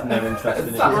 I just have no interest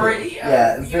in it. Summary.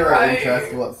 Yeah, zero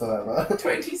interest whatsoever.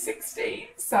 2016.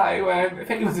 So, if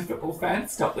anyone's a football fan,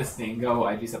 stop listening. Go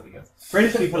away, do something else.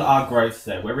 British people are gross,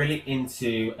 though. We're really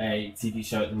into a TV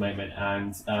show at the moment,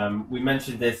 and we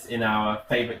mentioned this in our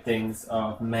favourite things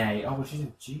of May. Oh, we should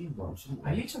do June one, shouldn't we?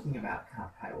 Are you talking about Can't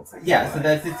Pay? Yeah, so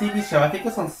there's the TV show. I think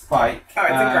it's on Spike. Oh,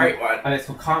 it's a great one. And it's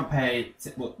called Can't Pay.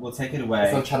 We'll take it away.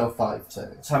 It's on Channel 5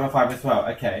 too. Channel 5 as well.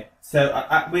 Okay. So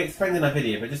we explained in our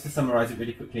video, but just to summarise it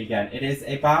really quickly again, it is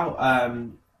about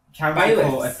county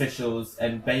court officials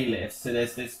and bailiffs. So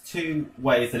there's two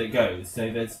ways that it goes.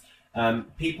 So there's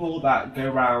people that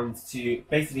go around to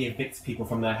basically evict people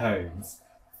from their homes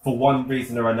for one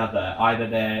reason or another. Either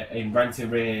they're in rent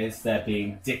arrears, they're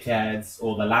being dickheads,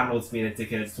 or the landlord's being a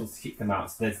dickhead and wants to kick them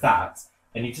out. So there's that.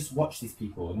 And you just watch these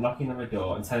people knocking on the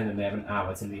door and telling them they have an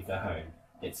hour to leave their home.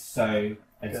 It's so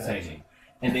entertaining.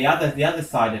 And the other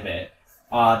side of it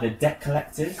are the debt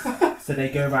collectors. So they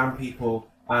go around people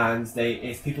and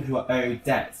it's people who are owed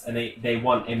debts and they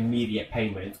want immediate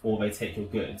payment or they take your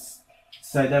goods.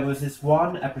 So there was this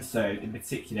one episode in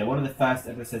particular, one of the first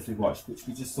episodes we watched, which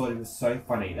we just thought it was so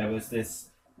funny. There was this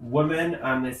woman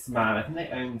and this man. I think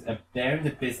they owned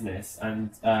a business and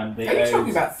they Are you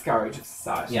talking about Scourge of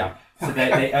Society? Yeah. So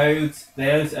they owed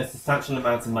a substantial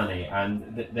amount of money,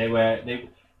 and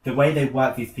the way they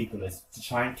work these people is to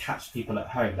try and catch people at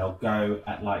home. They'll go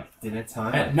at dinner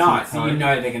time at night, so you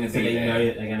know they're going to be there. So they know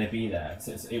that they're going to be there.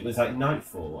 So it was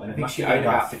nightfall, and I think she owed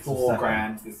about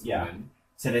 $4,000. This woman.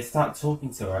 So they start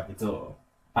talking to her at the door,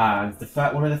 and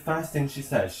one of the first things she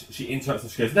says, she interrupts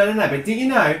and she goes, "No, but do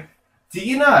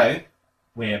you know,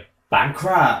 we're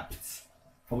bankrupt."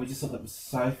 And we just thought that was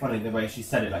so funny the way she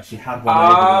said it, like she had one over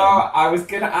them. I was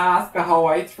going to ask the whole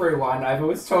way through why Nova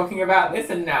was talking about this,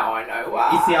 and now I know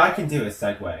why. You see, I can do a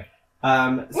segue.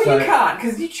 Well, you can't,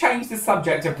 because you changed the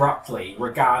subject abruptly,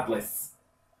 regardless.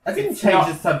 I didn't change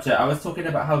the subject. I was talking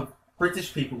about how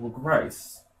British people were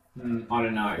gross. I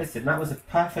don't know. Listen, that was a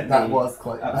perfect... That was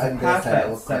quite...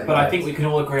 perfect. But I think we can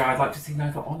all agree I'd like to see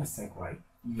Nova on a segue.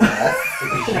 Yes.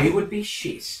 Because you would be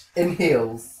shit. In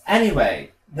heels.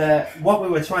 Anyway... what we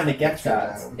were trying to get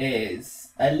at is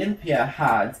Olympia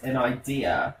had an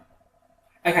idea.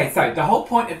 Okay, so the whole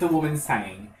point of the woman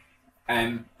saying,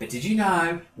 but did you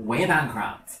know we're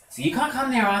bankrupt? So you can't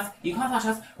come near us, you can't touch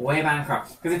us, we're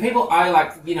bankrupt. Because if people owe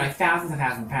like, you know, thousands and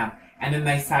thousands of pounds, and then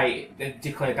they say, they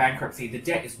declare bankruptcy, the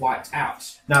debt is wiped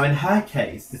out. Now in her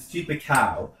case, the stupid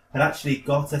cow had actually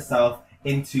got herself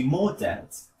into more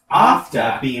debt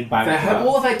after being bankrupt. So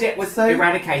all of her debt was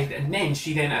eradicated, and then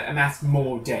she then amassed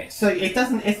more debt. So it's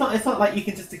not like you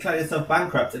can just declare yourself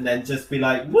bankrupt and then just be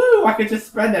like, woo, I can just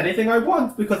spend anything I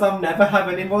want because I'll never have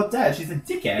any more debt. She's a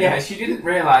dickhead. Yeah, she didn't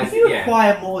realise. If you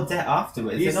acquire more debt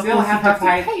afterwards, you still have to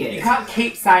pay it. You can't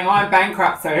keep saying, I'm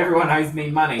bankrupt, so everyone owes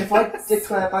me money. If I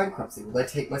declare bankruptcy,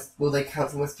 will they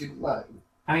cancel my student loan?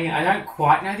 I mean, I don't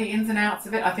quite know the ins and outs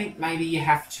of it. I think maybe you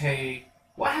have to...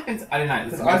 What happens? I don't know.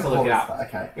 We have to look it up.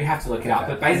 Okay. We have to look it up.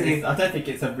 But basically, I don't think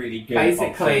it's a really good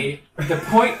Basically, the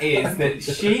point is that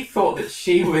she thought that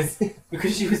she was,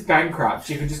 because she was bankrupt,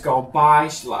 she could just go and buy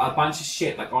a bunch of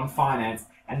shit like on finance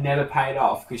and never pay it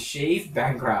off because she's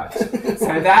bankrupt.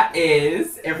 So that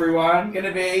is, everyone, going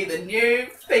to be the new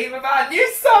theme of our new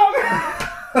song.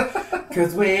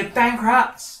 Because we're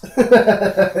bankrupt.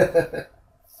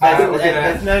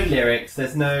 There's no lyrics,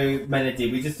 there's no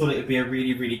melody. We just thought it would be a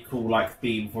really, really cool like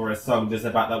theme for a song, just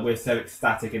about that we're so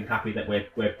ecstatic and happy that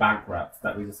we're bankrupt,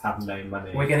 that we just have no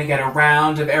money. We're going to get a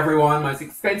round of everyone, most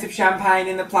expensive champagne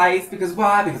in the place, because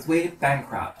why? Because we're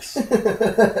bankrupt. We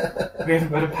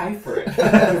haven't got to pay for it.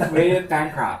 Because we're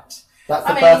bankrupt. That's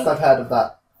the first I've heard of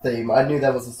that theme. I knew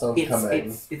there was a song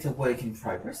coming. It's a work in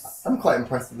progress. I'm quite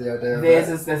impressed with the idea of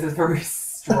There's a very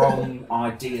strong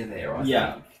idea there, I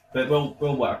think. But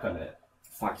we'll work on it.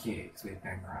 Fuck you, because we're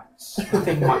bankrupt.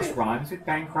 Nothing much rhymes with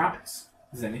bankrupt.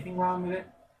 Does anything rhyme with it?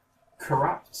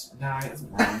 Corrupt? No, it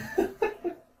doesn't rhyme.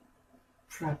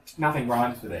 Nothing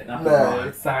rhymes with it. Nothing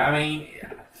rhymes. So, I mean...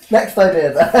 Next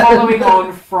idea then. Following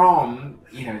on from,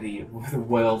 you know, the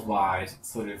worldwide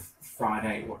sort of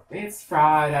Friday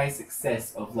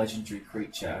success of Legendary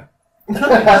Creature...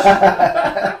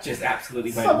 just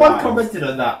absolutely went Someone wild. commented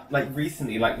on that like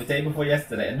recently, like the day before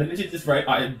yesterday, and they literally just wrote,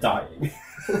 I am dying.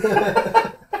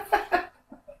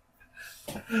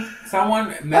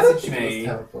 Someone messaged me. It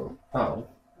was terrible. Oh,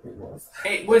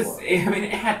 it was. I mean,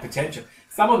 it had potential.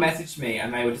 Someone messaged me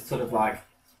and they were just sort of like,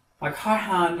 hi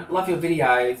hun, love your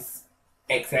videos,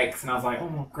 XX, and I was like,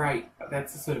 oh great,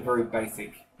 that's a sort of very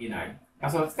basic, you know. I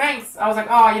was like, thanks. I was like,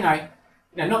 oh, you know,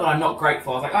 not that I'm not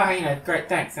grateful. I was like, oh, you know, great,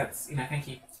 thanks. That's, you know, thank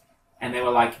you. And they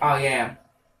were like, oh yeah,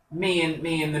 me and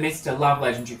the Mister love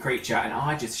Legendary Creature, and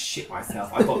I just shit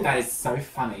myself. I thought that is so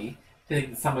funny to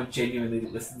think that someone genuinely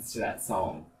listens to that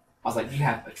song. I was like, you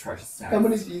have atrocious taste. How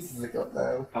many views has it got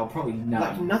now? Oh, probably none.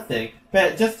 Like nothing.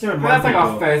 But just to remind that's like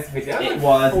our first video. It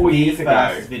was 4 years the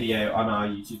ago. first video on our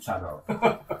YouTube channel.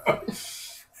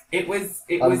 It was,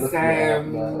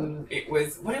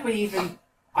 what did we even...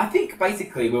 I think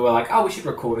basically we were like, oh, we should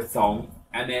record a song,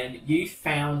 and then you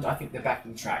found, I think, the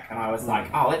backing track, and I was like,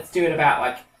 oh, let's do it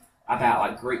about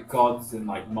Greek gods and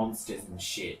like monsters and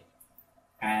shit.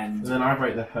 And then I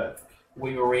wrote the hook.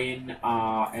 We were in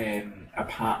our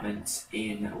apartment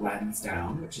in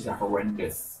Lansdowne, which is a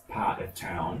horrendous part of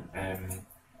town,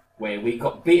 where we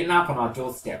got beaten up on our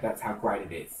doorstep. That's how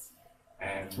great it is.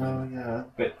 Oh yeah.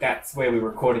 But that's where we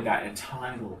recorded that in a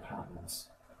tiny little apartment.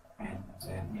 And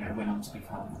went on to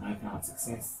become an overnight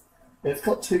success. It's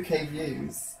got 2k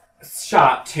views. Shut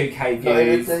up, 2k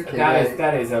views.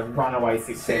 That is a runaway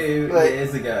success. 2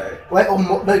 years ago. Wait,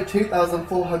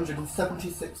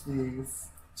 2,476 views.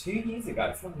 2 years ago?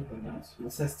 It's longer than that.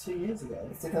 It says 2 years ago.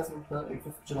 It's 2013, 5th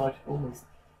of July, almost.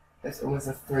 It's almost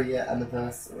a 3-year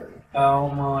anniversary. Oh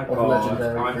my god.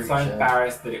 I'm so Creature.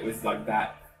 embarrassed that it was like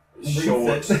that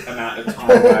short amount of time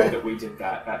ago that we did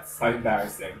that. That's so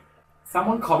embarrassing.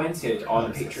 Someone commented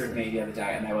on a picture of me the other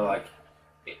day, and they were like,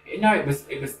 "No, it was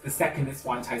the second this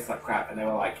one tastes like crap," and they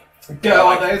were like, "Girl,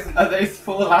 are those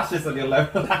 4 lashes on your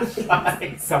lower lash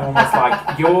line?" Someone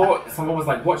was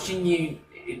like, watching you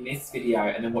in this video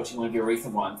and then watching one of your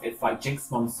recent ones. It's like Jinx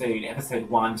Monsoon, episode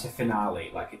 1 to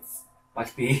finale. Like it's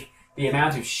like the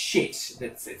amount of shit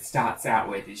that it starts out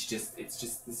with is just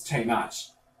it's too much.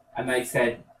 And they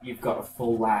said, you've got a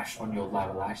full lash on your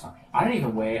lower lash line. I don't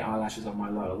even wear eyelashes on my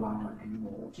lower line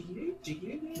anymore. Do you?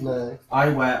 No.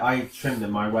 I trim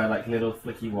them. I wear like little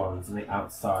flicky ones on the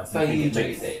outside. So you do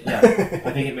it? Yeah.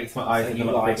 I think it makes my eyes look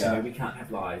a lot bigger. We can't have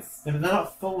lies. No, but they're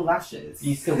not full lashes.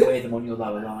 You still wear them on your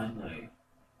lower line though.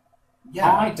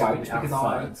 Yeah. I don't, because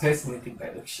I personally think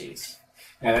they look shit.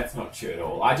 No, that's not true at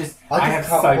all. I just have can't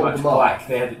so pull much them off. black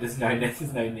there that there's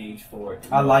no need for it.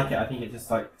 I like it. I think it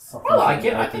just like softens I like it.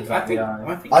 and I opens think up the eye. I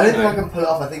don't think I can pull it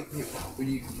off. I think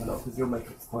you can pull it off because your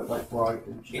makeup's quite like bright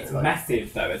and shit. It's like...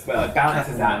 massive though as well. It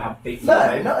balances out how big.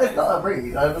 No, it's not a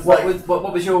read. I was What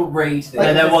like, was your read? Like,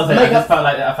 No, there wasn't. I makeup- just felt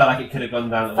like it could have gone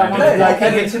down. Someone No, was like,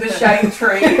 walking into the shade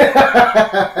tree.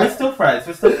 We're still friends.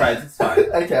 We're still friends. It's fine.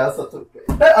 okay, I'll stop talking.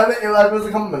 No, I mean, it was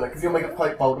a compliment because your makeup's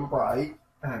quite bold and bright.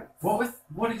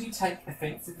 What did you take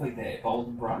offensively there? Bold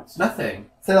and bright? Nothing.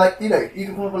 So, like, you know, you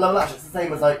can pull up a low lash. It's the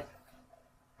same as, like,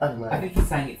 I don't know. I think he's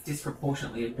saying it's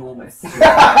disproportionately enormous.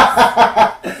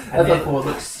 And therefore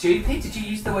looks stupid. Did you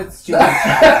use the word stupid?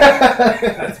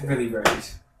 That's really rude.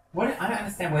 What? I don't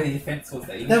understand where the offence was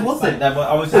there. You There just wasn't.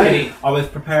 say- I was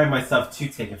preparing myself to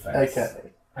take offence.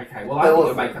 Okay. Okay, well I There think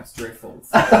your wasn't. makeup's dreadful.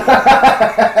 So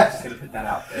I'm just gonna put that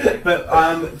out there.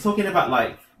 But talking about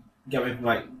like going from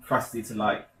like crusty to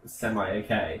like semi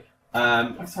okay.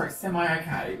 I'm sorry,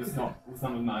 semi-okay was not a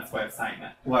nice way of saying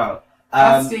that. Well,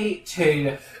 Crusty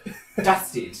to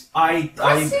dusted. I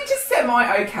Crusty to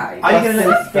semi-okay. Are you gonna let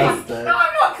me Dusted. speak? No,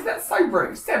 I'm not, because that's so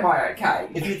rude. Semi-okay.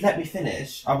 If you'd let me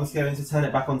finish, I was going to turn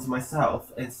it back onto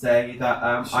myself and say that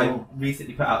I Sure.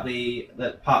 recently put out the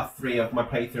part 3 of my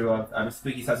playthrough of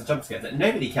Spooky Sides of Jump Scares that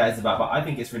nobody cares about, but I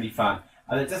think it's really fun.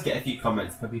 And it does get a few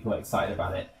comments where people are excited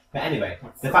about it. But anyway,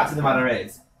 the fact of the matter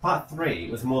is, part 3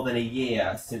 was more than a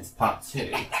year since part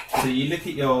 2. So you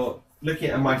look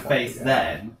at my face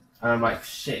then, and I'm like,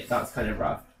 shit, that's kind of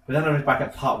rough. But then I was back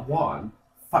at part 1.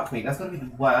 Fuck me, that's gonna be the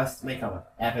worst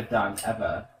makeup I've ever done,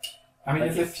 ever. I mean, Like,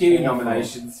 there's a it's few awful.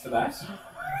 nominations for that.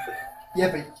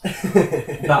 Yeah,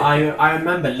 but... But I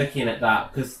remember looking at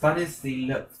that because that is the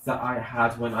look that I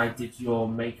had when I did your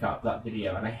makeup, that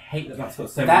video, and I hate that that's got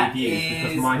so That many views is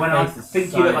because my when I face is think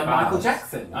so you look like bad. Michael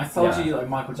Jackson. I told Yeah. you like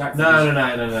Michael Jackson. No,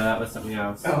 that was something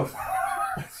else. Oh.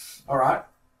 Alright.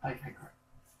 Okay, great.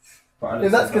 But I No,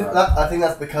 look that's so because bad. I think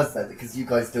that's because you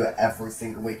guys do it every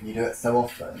single week and you do it so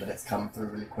often that it's come through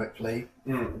really quickly.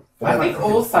 I think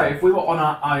also if we were on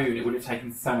our own, it would have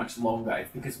taken so much longer.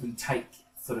 It's because we take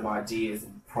sort of ideas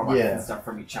and products Yeah. and stuff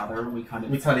from each other, and we kind of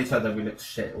We tell each other we look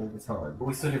shit all the time.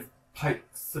 we sort of poke,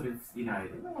 sort of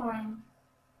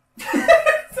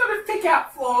sort of pick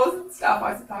out flaws and stuff,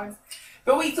 I suppose.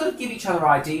 But we sort of give each other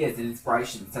ideas and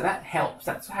inspiration, so that helps.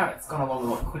 That's how it's gone along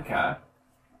a lot quicker.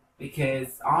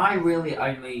 Because I really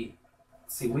only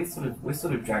see we're sort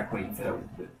of drag queens that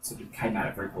sort of came out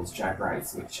of RuPaul's Drag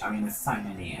Race, which I mean there's so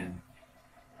many, and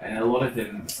a lot of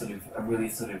them sort of are really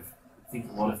sort of think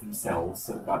a lot of themselves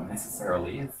sort of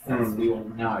unnecessarily. As we all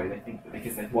know, they think that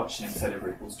because they've watched an episode of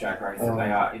RuPaul's Drag Race that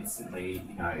they are instantly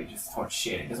just hot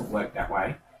shit. It doesn't work that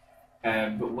way.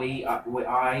 But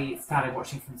I started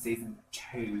watching from season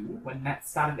 2 when that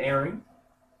started airing,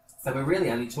 so we're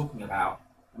really only talking about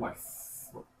like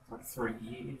 3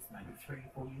 years, maybe 3 or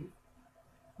 4 years.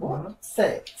 What?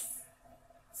 6.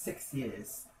 6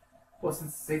 years. Well,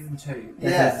 since season 2.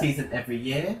 There's Yeah. a season every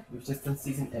year. We've just done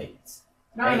season 8.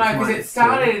 No, 8 because it minus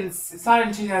started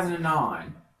in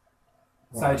 2009.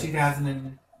 So Right. 2000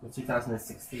 and... Well,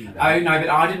 2016. Oh no, but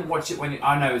I didn't watch it when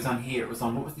I know it was on here. It was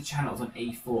on, what was the channel? It was on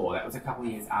E4. That was a couple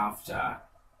of years after.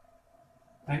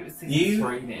 Maybe it was season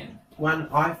 3 then. When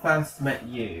I first met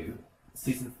you,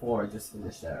 season 4 had just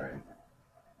finished airing.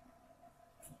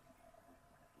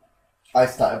 I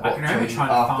started I can remember watching trying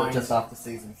to find- just after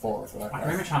season 4 is when I can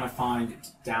remember trying to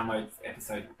download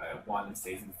episode 1 of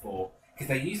season 4 because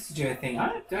they used to do a thing.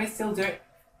 Do they still do it?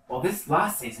 Well, this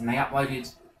last season they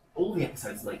uploaded all the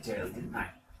episodes leaked early, didn't they?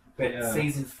 But Yeah.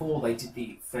 season 4 they did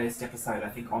the first episode I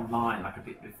think online like a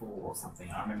bit before or something.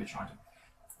 I remember trying to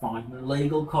find the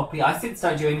legal copy. I since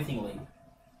don't do anything legal.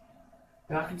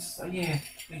 But I can just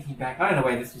thinking back, I don't know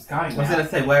where this was going. I was now. going to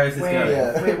say, where is this going?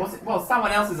 Yeah. Where was it? Well,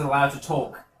 someone else is allowed to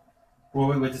talk. Well,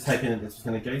 we were just hoping that this was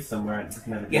going to go somewhere and it just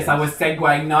never Yes, did. I was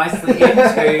segueing nicely into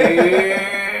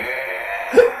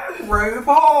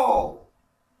RuPaul.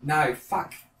 No,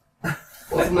 fuck.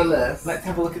 What's on the list? Let's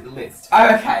have a look at the list.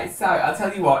 Oh, okay, so I'll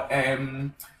tell you what.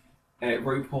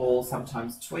 RuPaul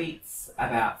sometimes tweets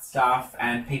about stuff,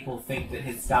 and people think that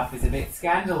his stuff is a bit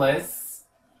scandalous.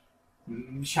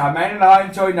 Charmaine and I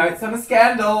enjoy Notes on a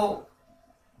Scandal.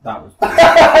 That was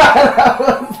That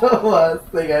was the worst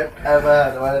thing I've ever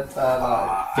heard. I went to turn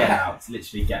on. Get out.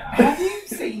 Literally get out. Have you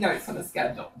seen Notes on a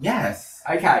Scandal? Yes.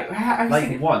 Okay, have you seen Like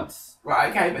it? once.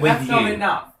 Right, okay, but With that's not you.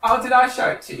 enough. Oh, did I show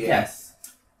it to you? Yes.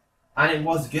 And it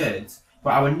was good,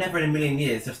 but I would never in a million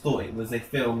years have thought it was a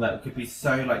film that could be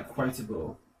so like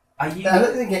quotable. Are you? I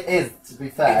don't think it is, to be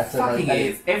fair. It fucking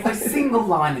is. Every single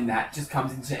line in that just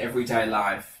comes into everyday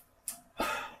life.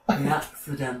 An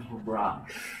accidental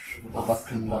brush. of a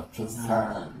conductor's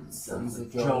hands and the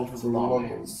jolt of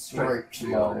longing straight to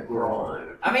my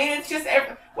groin. I mean, it's just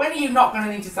when are you not going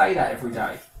to need to say that every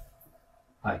day?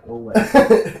 Like always.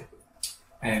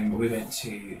 We went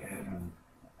to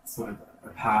sort of a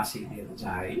party the other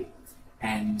day,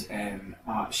 and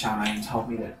Charmaine told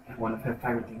me that one of her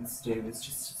favourite things to do was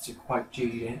just to quote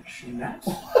Judi Dench in that.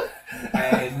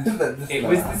 And it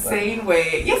was the scene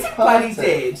where yes, it bloody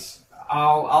did.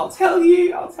 I'll tell you.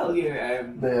 Yeah, I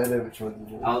know which one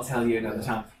you do. I'll tell you another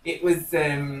time. It was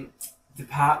the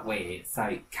part where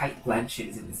Kate Blanchett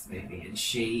is in this movie, and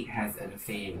she has an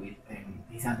affair with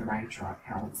he's underage, right?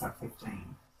 Harold's like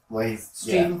 15. Well, he's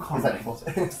Stephen He's Connery. like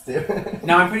 14.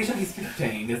 No, I'm pretty sure he's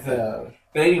 15. But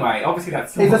anyway, obviously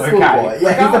that's He's a okay. schoolboy.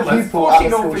 Yeah, Regardless, he's a pupil at 14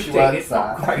 the or school she 15, works it's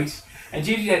not at. great. And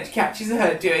Judi Dench catches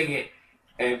her doing it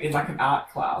in like an art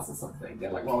class or something.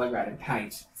 They're like rolling around in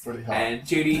paint. It's really hard. And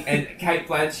Kate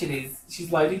Blanchett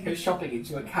she's loading her shopping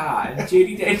into a car, and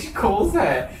Judi Dench calls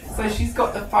her. So she's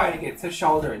got the phone against her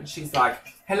shoulder, and she's like,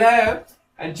 "Hello,"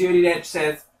 and Judi Dench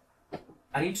says,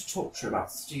 "I need to talk to you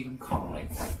about Stephen Connolly."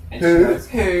 And Who? she goes,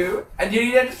 "Who?" And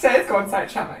Judi Dench says, "Go and say it,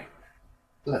 Charmaine."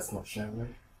 Let's not show me.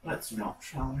 Let's not,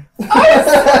 shall we? Oh,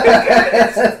 it's so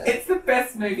good. It's the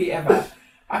best movie ever.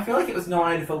 I feel like it was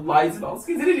nominated for loads of Oscars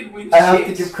and it didn't win I have to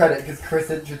shit. give credit because Chris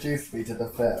introduced me to the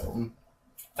film.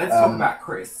 Let's talk about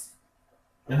Chris.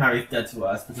 And Harry's dead to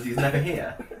us because he's never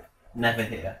here. Never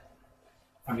here.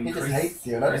 I mean, He just Chris, hates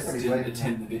you, and I Chris don't really didn't blame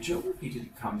attend him. the vigil. He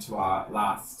didn't come to our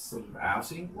last sort of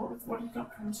outing. What did he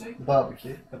not come to? The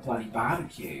barbecue. The bloody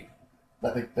barbecue.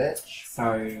 That big bitch.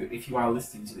 So, if you are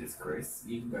listening to this, Chris,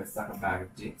 you can go suck a bag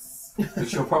of dicks,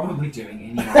 which you're probably doing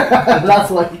anyway.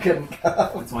 That's why you couldn't come.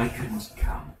 That's why he couldn't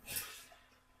come.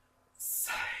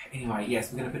 So, anyway,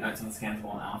 yes, we're going to put notes on the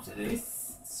scandal on after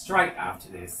this. Straight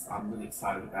after this, I'm really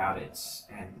excited about it,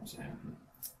 and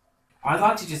I'd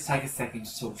like to just take a second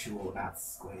to talk to you all about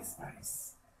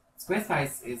Squarespace.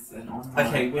 Squarespace is an online...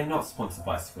 Okay, we're not sponsored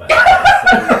by Square.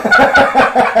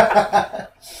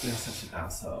 You're such an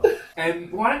asshole.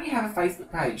 Why don't you have a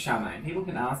Facebook page, Charmaine? People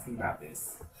can ask you about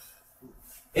this.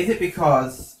 Is it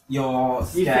because you're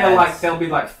scared? You feel like there'll be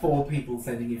like 4 people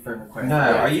sending you friend requests.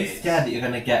 No, are you scared that you're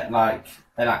going to get like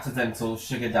an accidental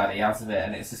sugar daddy out of it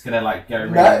and it's just going to like go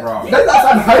really wrong? No, that's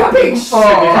what I'm hoping for. Sugar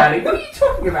daddy. What are you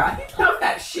talking about? You love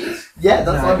that shit. Yeah,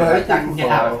 that's what I'm but hoping that can for. get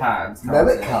out of hand. No,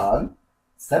 it can't.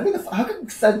 Send me the. How can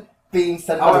being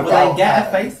sent? Oh, me well then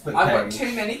get a Facebook I've got page.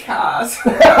 too many cars.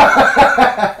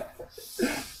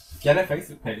 Get a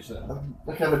Facebook page then.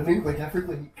 Okay, a new wig every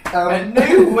week. A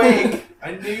new wig.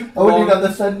 A new I wouldn't even have to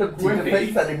blonde. send them to your Wimpy.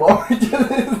 face anymore.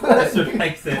 Just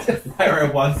replace it where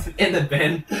it was in the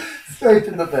bin. Straight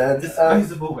in the bin.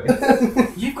 Disposable waste.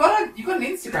 You've got an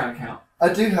Instagram account.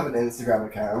 I do have an Instagram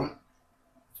account.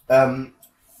 And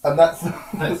that's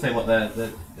Don't say what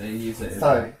the user is.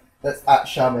 sorry. That's at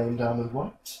Charmaine Diamond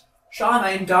What?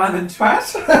 Charmaine Diamond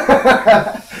Twat.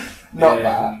 Not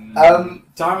that.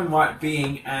 Diamond White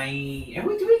being a... Did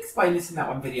we explain this in that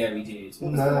one video we did?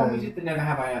 What was the No. one we did, the Never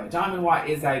Have I Ever? Diamond White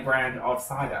is a brand of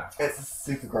cider. It's a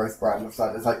super gross brand of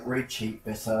cider. It's like really cheap,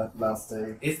 bitter,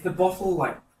 nasty. Is the bottle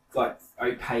like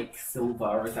opaque silver,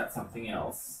 or is that something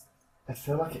else? I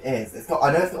feel like it is.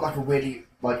 I know it's got like a really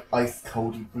like ice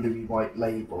coldy bluey white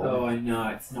label. Oh, I know,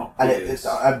 it's not And good.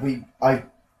 I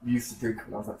used to drink it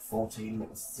when I was like 14. It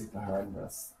was super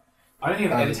horrendous. I don't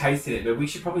think I've ever tasted it, but we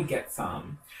should probably get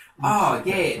some. Oh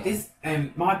yeah, this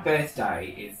my birthday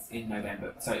is in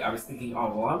November, so I was thinking,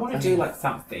 oh well, I want to do like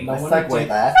something. Nice I want to segue do... there.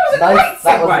 That was a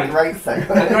That great was a great segue.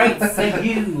 A great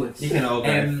segue. You can all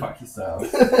go fuck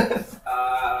yourselves.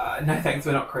 No thanks,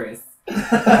 we're not Chris.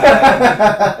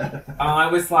 I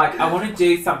was like, I want to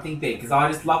do something big because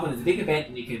I just love when it's a big event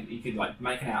and you can like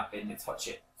make it out and it's hot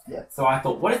shit. Yeah. So I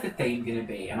thought, what is the theme going to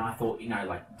be? And I thought,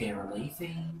 like Dairy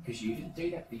theme because you didn't do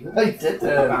that for your I didn't.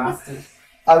 bastard.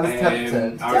 I was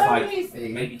tempted. I was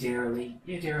like, maybe Dairy.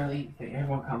 Yeah, Dairy.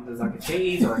 Everyone comes as like a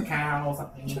cheese or a cow or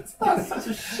something. That's such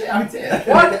a shit idea.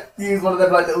 What? Use one of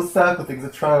them like little circle things. A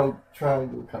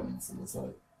triangle comes and it's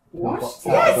like. What? What's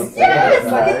Yes, that?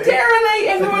 like a Dairy.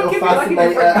 Everyone Little give me like a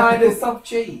different fascinator. kind of soft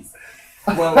cheese.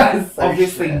 Well, that's So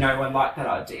obviously shit. no one liked that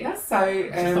idea. So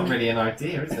It's not really an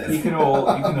idea, is it? you can all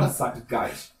suck a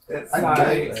goat. So I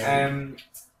get it.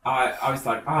 I was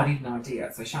like, oh, I need an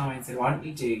idea. So Charmaine said, why don't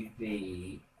we do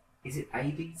is it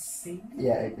ABC?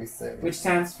 Yeah, ABC. Which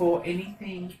stands for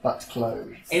anything But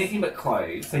clothes. but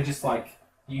clothes. So just like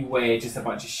you wear just a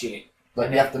bunch of shit. Like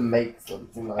and you then- have to make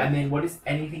something like. And then what is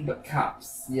anything but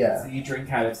cups? Yeah. So you drink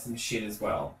out of some shit as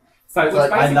well. So it's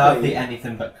like, I love the basically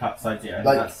anything but cups idea.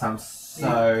 Like, That sounds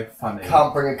so funny.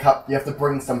 Can't bring a cup. You have to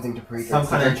bring something to pre-drink. Some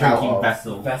kind of drinking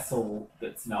vessel. vessel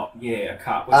that's not a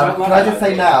cup. Which I love Can I just that say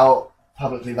idea. now,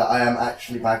 publicly, that I am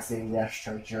actually bagging the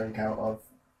ashtray to drink out of?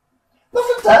 Not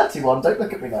a dirty one. Don't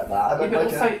look at me like that. I Yeah, look but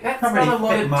like also that's Can't not really a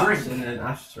lot fit of much drink. in an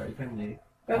ashtray, can you?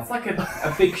 That's like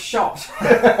a big shot.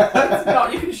 It's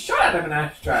not. You can shot out of an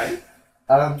ashtray.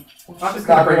 I'm just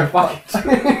gonna bring a bucket.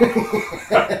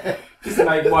 Just to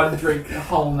make one drink the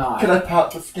whole night. Can I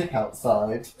park the skip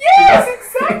outside? Yes,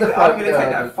 exactly. The I'm going to front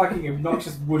take garden. that fucking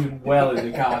obnoxious wooden well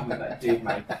in the garden that that dude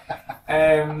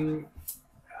made.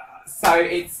 So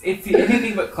it's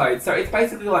anything but clothes. So it's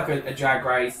basically like a drag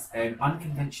race,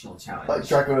 unconventional challenge. Like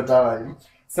drag on a dime.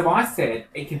 So I said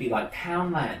it could be like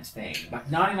Poundland thing, like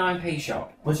 99p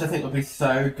shop. Which I think would be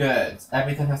so good.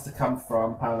 Everything has to come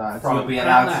from Poundland. So From you'll be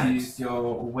allowed to Poundland. use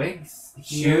your wigs,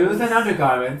 Shoes and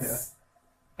undergarments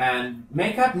and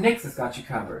makeup. Nix has got you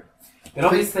covered. But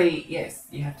obviously, yes,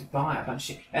 you have to buy a bunch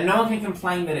of shit. And no one can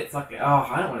complain that it's like, oh,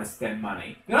 I don't want to spend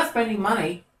money. You're not spending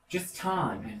money, just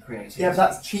time and creativity. Yeah, but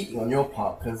that's cheating on your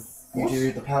part because you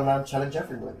do the Poundland challenge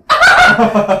every week.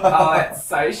 Oh, it's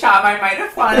so Charmaine made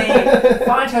it funny.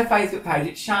 Find her Facebook page.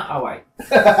 It's Oh, wait.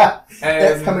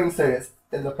 It's coming soon. It's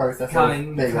in the process of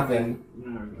being a thing.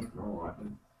 No, all right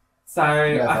then. So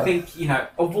Never. I think, you know,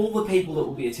 of all the people that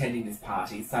will be attending this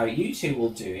party, so you two will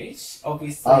do it.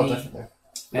 Obviously, Oh, definitely.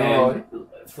 Right.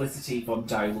 Felicity Von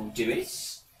Doe will do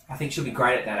it. I think she'll be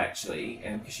great at that actually,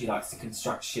 because she likes to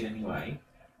construct shit anyway.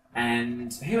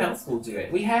 And who else will do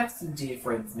it? We have some dear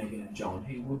friends, Megan and John,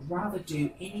 who would rather do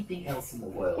anything else in the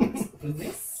world than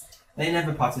this. They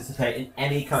never participate in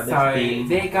any kind So of theme.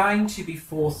 they're going to be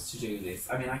forced to do this.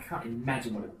 I mean, I can't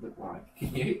imagine what it would look like.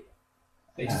 Can you?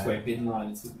 They just wear bin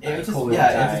liners with It would just, call it a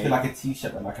yeah, it would just day. be like a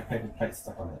t-shirt with like a paper plate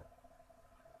stuck on it.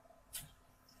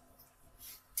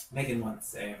 Megan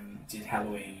once did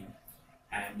Halloween,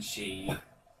 and she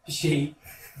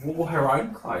wore her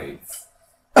own clothes.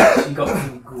 She got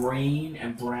some green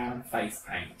and brown face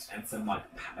paint and some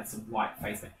some white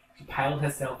face paint. She paled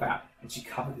herself out and she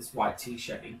covered this white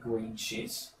t-shirt in green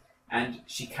shit. And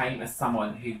she came as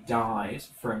someone who died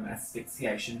from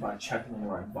asphyxiation by choking on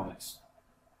her own vomit.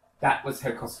 That was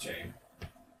her costume.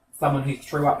 Someone who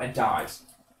threw up and died.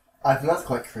 I think that's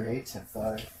quite creative,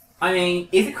 though. I mean,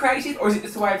 is it creative or is it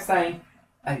just a way of saying,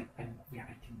 oh, yeah,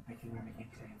 I can wear my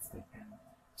necklace, but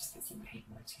just put some paint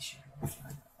on my t-shirt. That's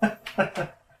fine.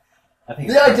 I think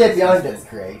The idea behind it is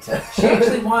creative. She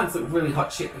actually once looked really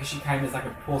hot shit because she came as like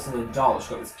a porcelain doll. She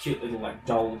got this cute little like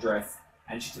doll dress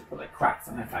and she just put like cracks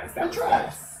on her face. That A was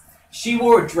dress. She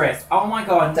wore a dress. Oh my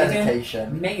god,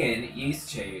 Dedication. Megan used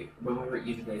to, when we were at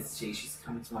university, she's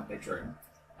come into my bedroom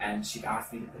and she'd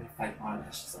ask me to put her fake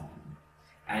eyelashes on.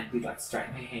 And we'd like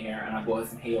straighten her hair and I bought her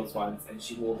some heels once and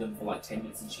she wore them for like 10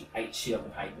 minutes and she ate shit on the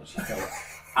pavement. She felt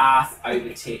ass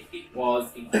over tit. It was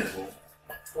incredible.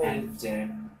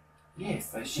 And yeah,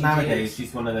 so she Nowadays, did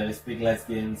she's one of those big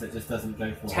lesbians that just doesn't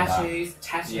go for all that.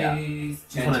 tattoos, Yeah. and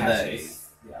She's one of tattoos. those.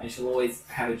 Yeah. And she'll always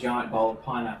have a giant bowl of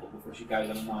pineapple before she goes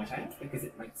on a night out because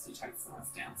it makes you taste nice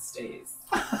downstairs. Is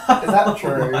that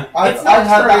true? I've It's not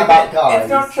heard true, that about but guys. It's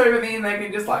not true, but me and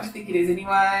Megan just like to think it is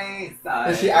anyway. So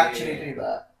Does she actually do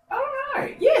that? I don't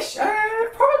know. Yes,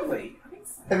 probably. I think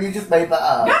so. Have you just made that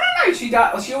up? No, she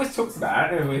does. Well, she always talks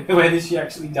about it, whether she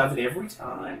actually does it every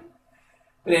time.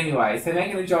 But anyway, so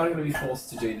Megan and John are going to be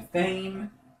forced to do the theme.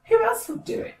 Who else will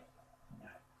do it? No.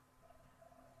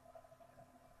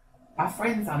 Our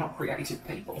friends are not creative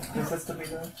people. Your sister be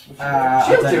there? I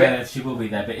She'll don't do know it. if she will be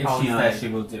there, but if Oh, she's no. there, she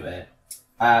will do it.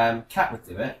 Kat would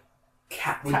do it.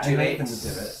 Kat would Kat do and it. Nathan would do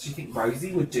it. Do you think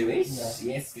Rosie would do it? Yeah.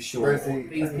 Yes, for sure. Rosie,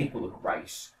 These I mean- people are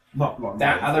great. Not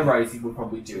That other Rosie would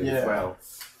probably do it as Yeah. well.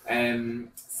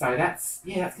 So that's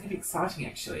going to be exciting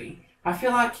actually. I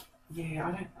feel like I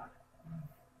don't.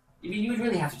 I mean, you would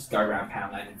really have to just go around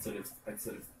Poundland and sort of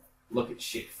look at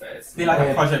shit first. Be like Yeah.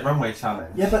 a Project Runway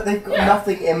challenge. Yeah, but they've got Yeah.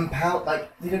 nothing in Pound.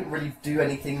 Like, they don't really do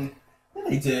anything. Yeah,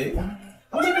 they do.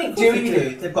 What do you mean Of course doing they it?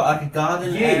 do. They've got like a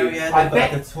garden You, area, they've I got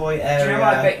bet- like a toy Do area. you know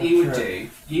what I bet you would True. do?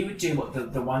 You would do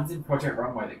what the ones in Project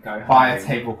Runway that go home. Buy a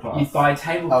tablecloth. You'd buy a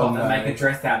tablecloth Oh, and no. make a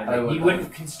dress out of it. I would You not.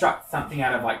 wouldn't construct something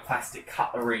out of like plastic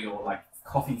cutlery or like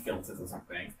coffee filters or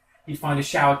something. You'd find a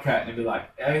shower curtain and be like,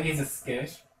 oh, here's a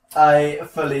skirt. I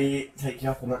fully take you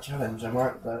up on that challenge. I'm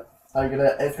right with that.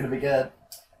 It's gonna be good.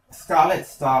 Scarlett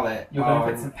Starlet. You're going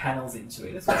to put some panels into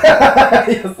it as well.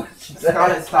 Yes,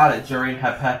 Scarlett Starlet during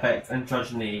her perfect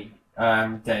androgyny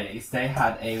days, they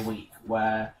had a week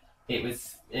where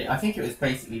I think it was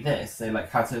basically this. They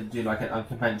had to do like an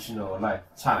unconventional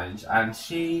challenge, and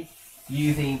she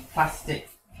using plastic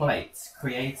plate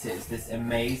created this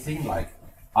amazing like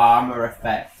armor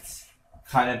effect,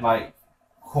 kind of like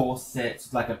corset,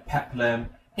 like a peplum.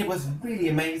 It was really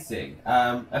amazing.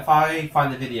 If I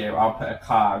find the video, I'll put a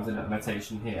card and a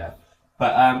notation here.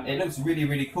 But it looks really,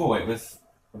 really cool. It was,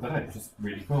 I don't know, it was just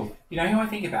really cool. You know who I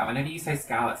think about? Whenever you say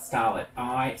Scarlet Starlet,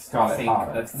 I Scarlet think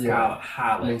Harlot. of Scarlet Me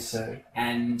Harlot. too.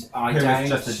 And I Who don't... is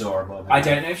just adorable. I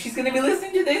don't know if she's going to be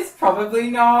listening to this.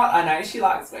 Probably not. I know she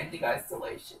likes Wendigo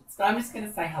Solutions. But I'm just going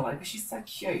to say hello because she's so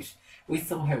cute. We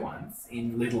saw her once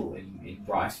in Lidl in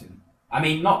Brighton. I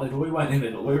mean, not Lidl. We weren't in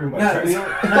Lidl. We were in Waitrose.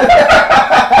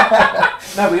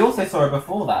 No, we also saw her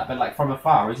before that, but like from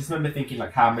afar. I just remember thinking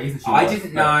like how amazing she was. I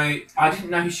didn't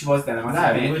know who she was then. I must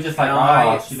admit. we were just like, And oh,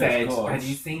 I she said, looks gorgeous. have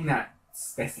you seen that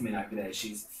specimen over there?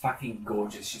 She's fucking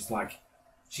gorgeous. She's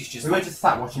just We were just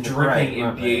sat watching the dripping parade, in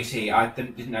weren't we? beauty. I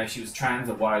didn't know she was trans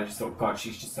or what. I just thought, God,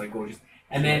 she's just so gorgeous.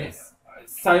 And then Yes.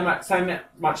 so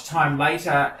much time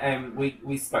later,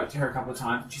 we spoke to her a couple of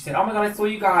times, and she said, "Oh my God, I saw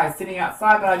you guys sitting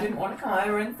outside, but I didn't want to come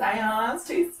over and say hi. I was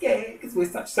too scared because we're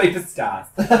such superstars."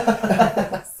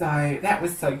 So that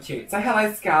was so cute. So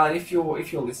hello, Scarlett, if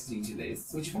you're listening to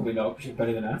this, which you probably not because you're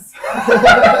better than us.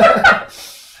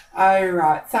 Oh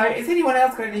right. So has anyone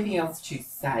else got anything else to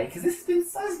say? Because this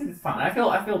has been fun. I feel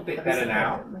a bit better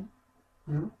now.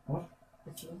 What?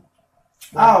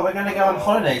 Oh, we're gonna go on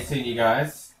holiday soon, you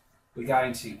guys. We're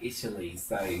going to Italy,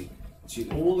 so to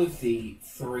all of the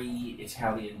 3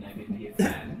 Italian Namibia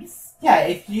fans. Yeah,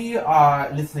 if you are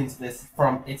listening to this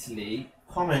from Italy,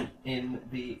 comment in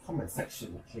the comment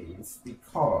section, please,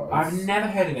 because I've never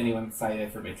heard of anyone say they're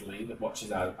from Italy that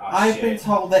watches our I've shit. been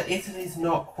told that Italy's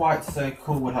not quite so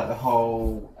cool with like the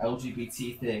whole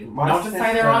LGBT thing. Not to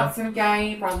say there aren't some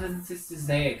gay brothers and sisters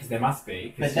there, because there must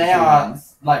be. 'cause But you're they are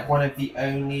humans. like one of the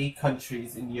only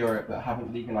countries in Europe that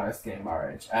haven't legalised gay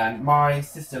marriage. And my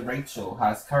sister Rachel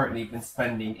has currently been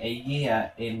spending a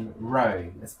year in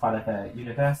Rome as part of her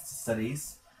university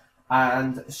studies.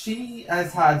 And she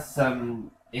has had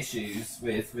some issues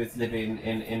with living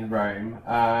in Rome.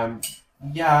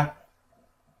 Yeah,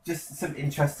 just some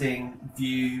interesting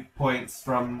viewpoints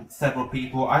from several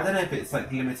people. I don't know if it's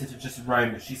like limited to just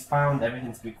Rome, but she's found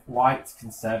everything to be quite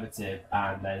conservative,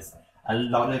 and there's a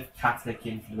lot of Catholic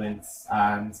influence.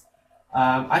 And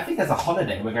I think as a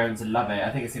holiday, we're going to love it.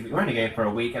 I think we're only going for a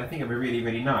week, and I think it'll be really,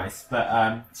 really nice.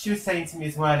 But she was saying to me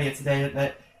as well earlier today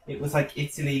that it was like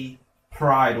Italy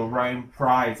Pride or Rome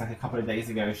Pride like a couple of days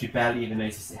ago. She barely even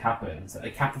noticed it happened. The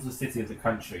capital city of the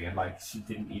country, and like she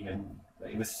didn't even.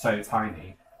 It was so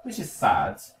tiny, which is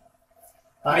sad.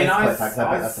 I mean, I bet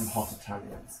there's some hot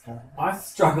Italians. I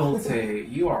struggle to.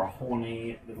 You are a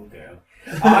horny little girl.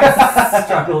 I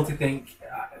struggle to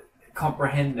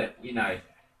comprehend that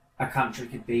a country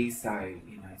could be so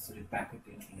sort of backward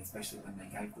thinking, especially when they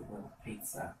gave the world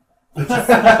pizza.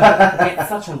 It's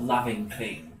such a loving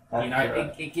thing.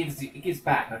 It gives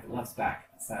back, like it loves back.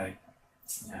 So,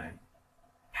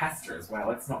 pasta as well.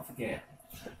 Let's not forget.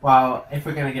 Well, if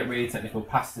we're going to get really technical,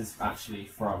 pasta's actually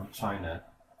from China.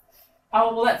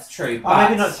 Oh well, that's true. Or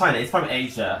maybe not China. It's from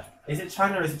Asia. Is it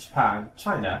China or is it Japan?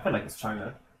 China. I feel like it's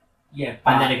China. Yeah,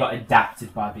 And then it got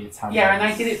adapted by the Italians. yeah, and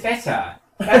they did it better.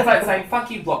 That's like saying,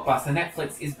 "Fuck you, Blockbuster.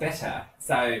 Netflix is better."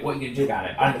 So, what are you going to do about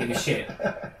it? I don't give a shit.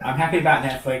 I'm happy about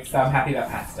Netflix. So I'm happy about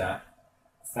pasta.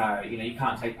 So you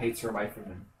can't take pizza away from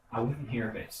them. I wouldn't hear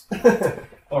of it.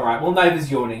 All right. Well, Nova's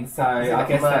yawning, so I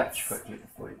guess that's quickly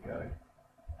before you go.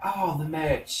 Oh, the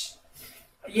merch.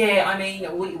 Yeah, I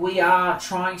mean, we are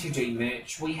trying to do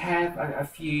merch. We have a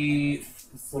few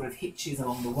sort of hitches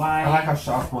along the way. I like how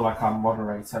Sharp's more like our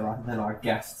moderator rather than our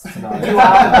guest tonight. You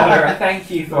are the moderator. Thank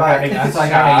you for having us. It's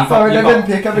like, Sharp. Sorry, you've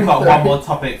Olympia coming you've got through. one more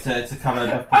topic to cover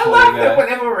before I we love go. that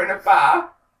whenever we're in a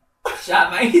bar,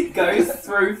 Charmaine goes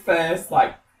through first,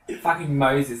 like fucking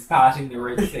Moses parting the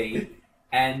Red Sea.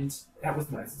 And that was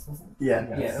Moses, wasn't it? Yeah.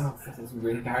 Yeah, oh, that was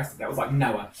really embarrassing. That was like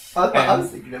Noah. I was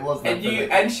thinking it was. And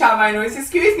Charmaine always,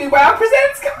 "Excuse me, Wow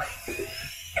Presents coming."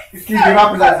 Excuse me, Wow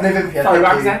Presents, Novimpia. Sorry, Wow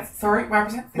thank you. Presents. Sorry, Wow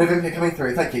Presents. Novimpia coming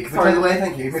through, thank you. Can we Sorry. take away?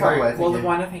 Thank you. Move Sorry. away, thank Well, you. the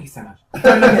wine, thank you so much.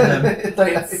 Don't look at them.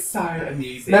 It's so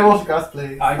amusing. No autographs,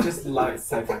 please. I just love it. It's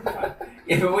so fucking fun.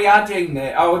 Yeah, but we are doing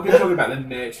we've been talking about the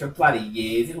merch for bloody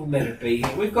years. It'll never be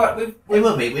here. We've It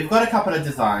will be. We've got a couple of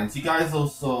designs. You guys all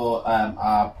saw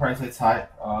our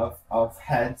prototype of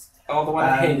heads. the one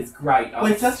ahead is great. Oh,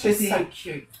 we're it's just busy. so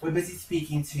cute. We're busy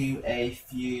speaking to a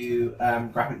few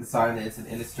graphic designers and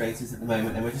illustrators at the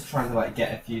moment, and we're just trying to like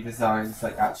get a few designs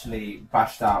like actually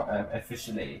bashed out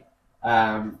officially.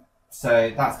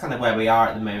 So that's kind of where we are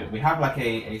at the moment. We have like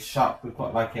a shop. We've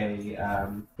got like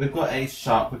we've got a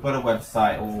shop. We've got a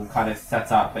website all kind of set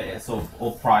up, but it's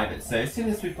all private. So as soon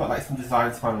as we've got like some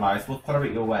designs finalised, we'll throw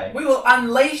it your way. We will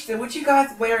unleash them. Would you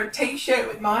guys wear a t-shirt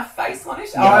with my face on it?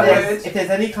 Yeah, if there's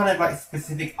any kind of like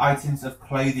specific items of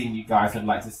clothing you guys would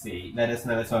like to see, let us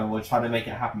know as well. We'll try to make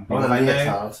it happen. Because I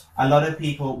know a lot of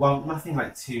people. Well, nothing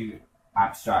like too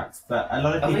abstract, but a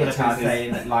lot of people have been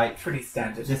saying that like pretty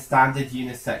standard. The standard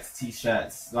unisex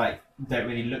t-shirts like don't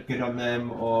really look good on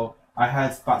them, or I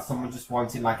heard about someone just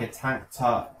wanting like a tank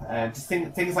top and just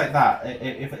things like that.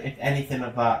 If anything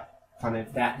of that kind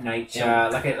of that nature,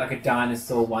 like a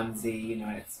dinosaur onesie, you know,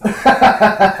 it's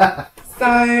fun.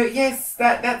 So yes,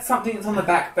 that's something that's on the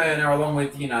back burner, along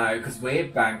with, you know, because we're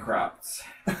bankrupt.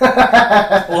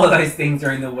 All of those things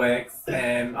are in the works.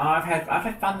 I've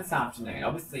had fun this afternoon.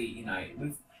 Obviously, you know,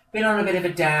 we've been on a bit of a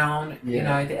down. Yeah. You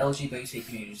know, the LGBT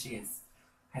community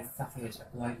has suffered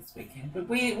a blow this weekend, but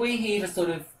we're here to sort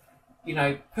of, you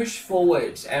know, push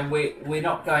forward, and we're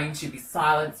not going to be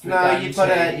silenced. No, you've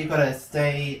gotta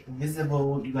stay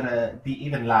visible. You've gotta be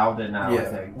even louder now. Yeah. I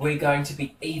think We're going to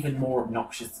be even more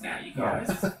obnoxious now, you guys.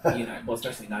 You know, well,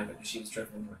 especially Nova, because she was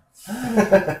dreadful anyway.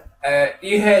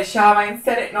 You heard Charmaine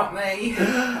said it, not me.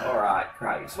 Alright,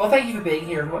 great. Well, thank you for being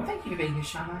here, everyone. Thank you for being here,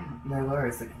 Charmaine. No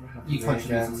worries. Thank you for having you me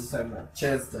contributed again. so much.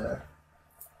 Cheers, dear.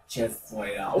 Cheers,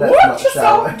 sweetheart. That's Watch not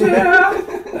yourself, Charmaine.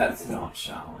 dear. That's not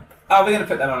Charmaine. Oh, we're going to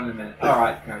put that on in a minute.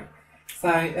 Alright, great. So,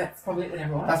 that's probably it then,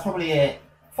 everyone. That's probably it.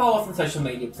 Follow us on social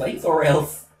media, please, or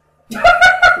else.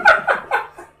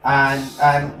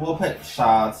 And we'll put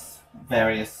Shard's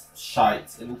various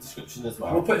shites in the description as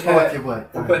well. We'll put Oh, if her, you would.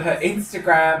 we'll put her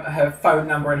Instagram, her phone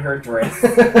number, and her address.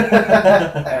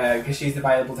 Because she's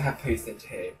available to have poo sent to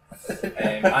her.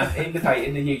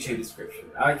 In the YouTube description.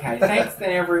 Okay, thanks then,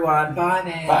 everyone. Bye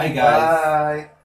then. Bye, guys. Bye.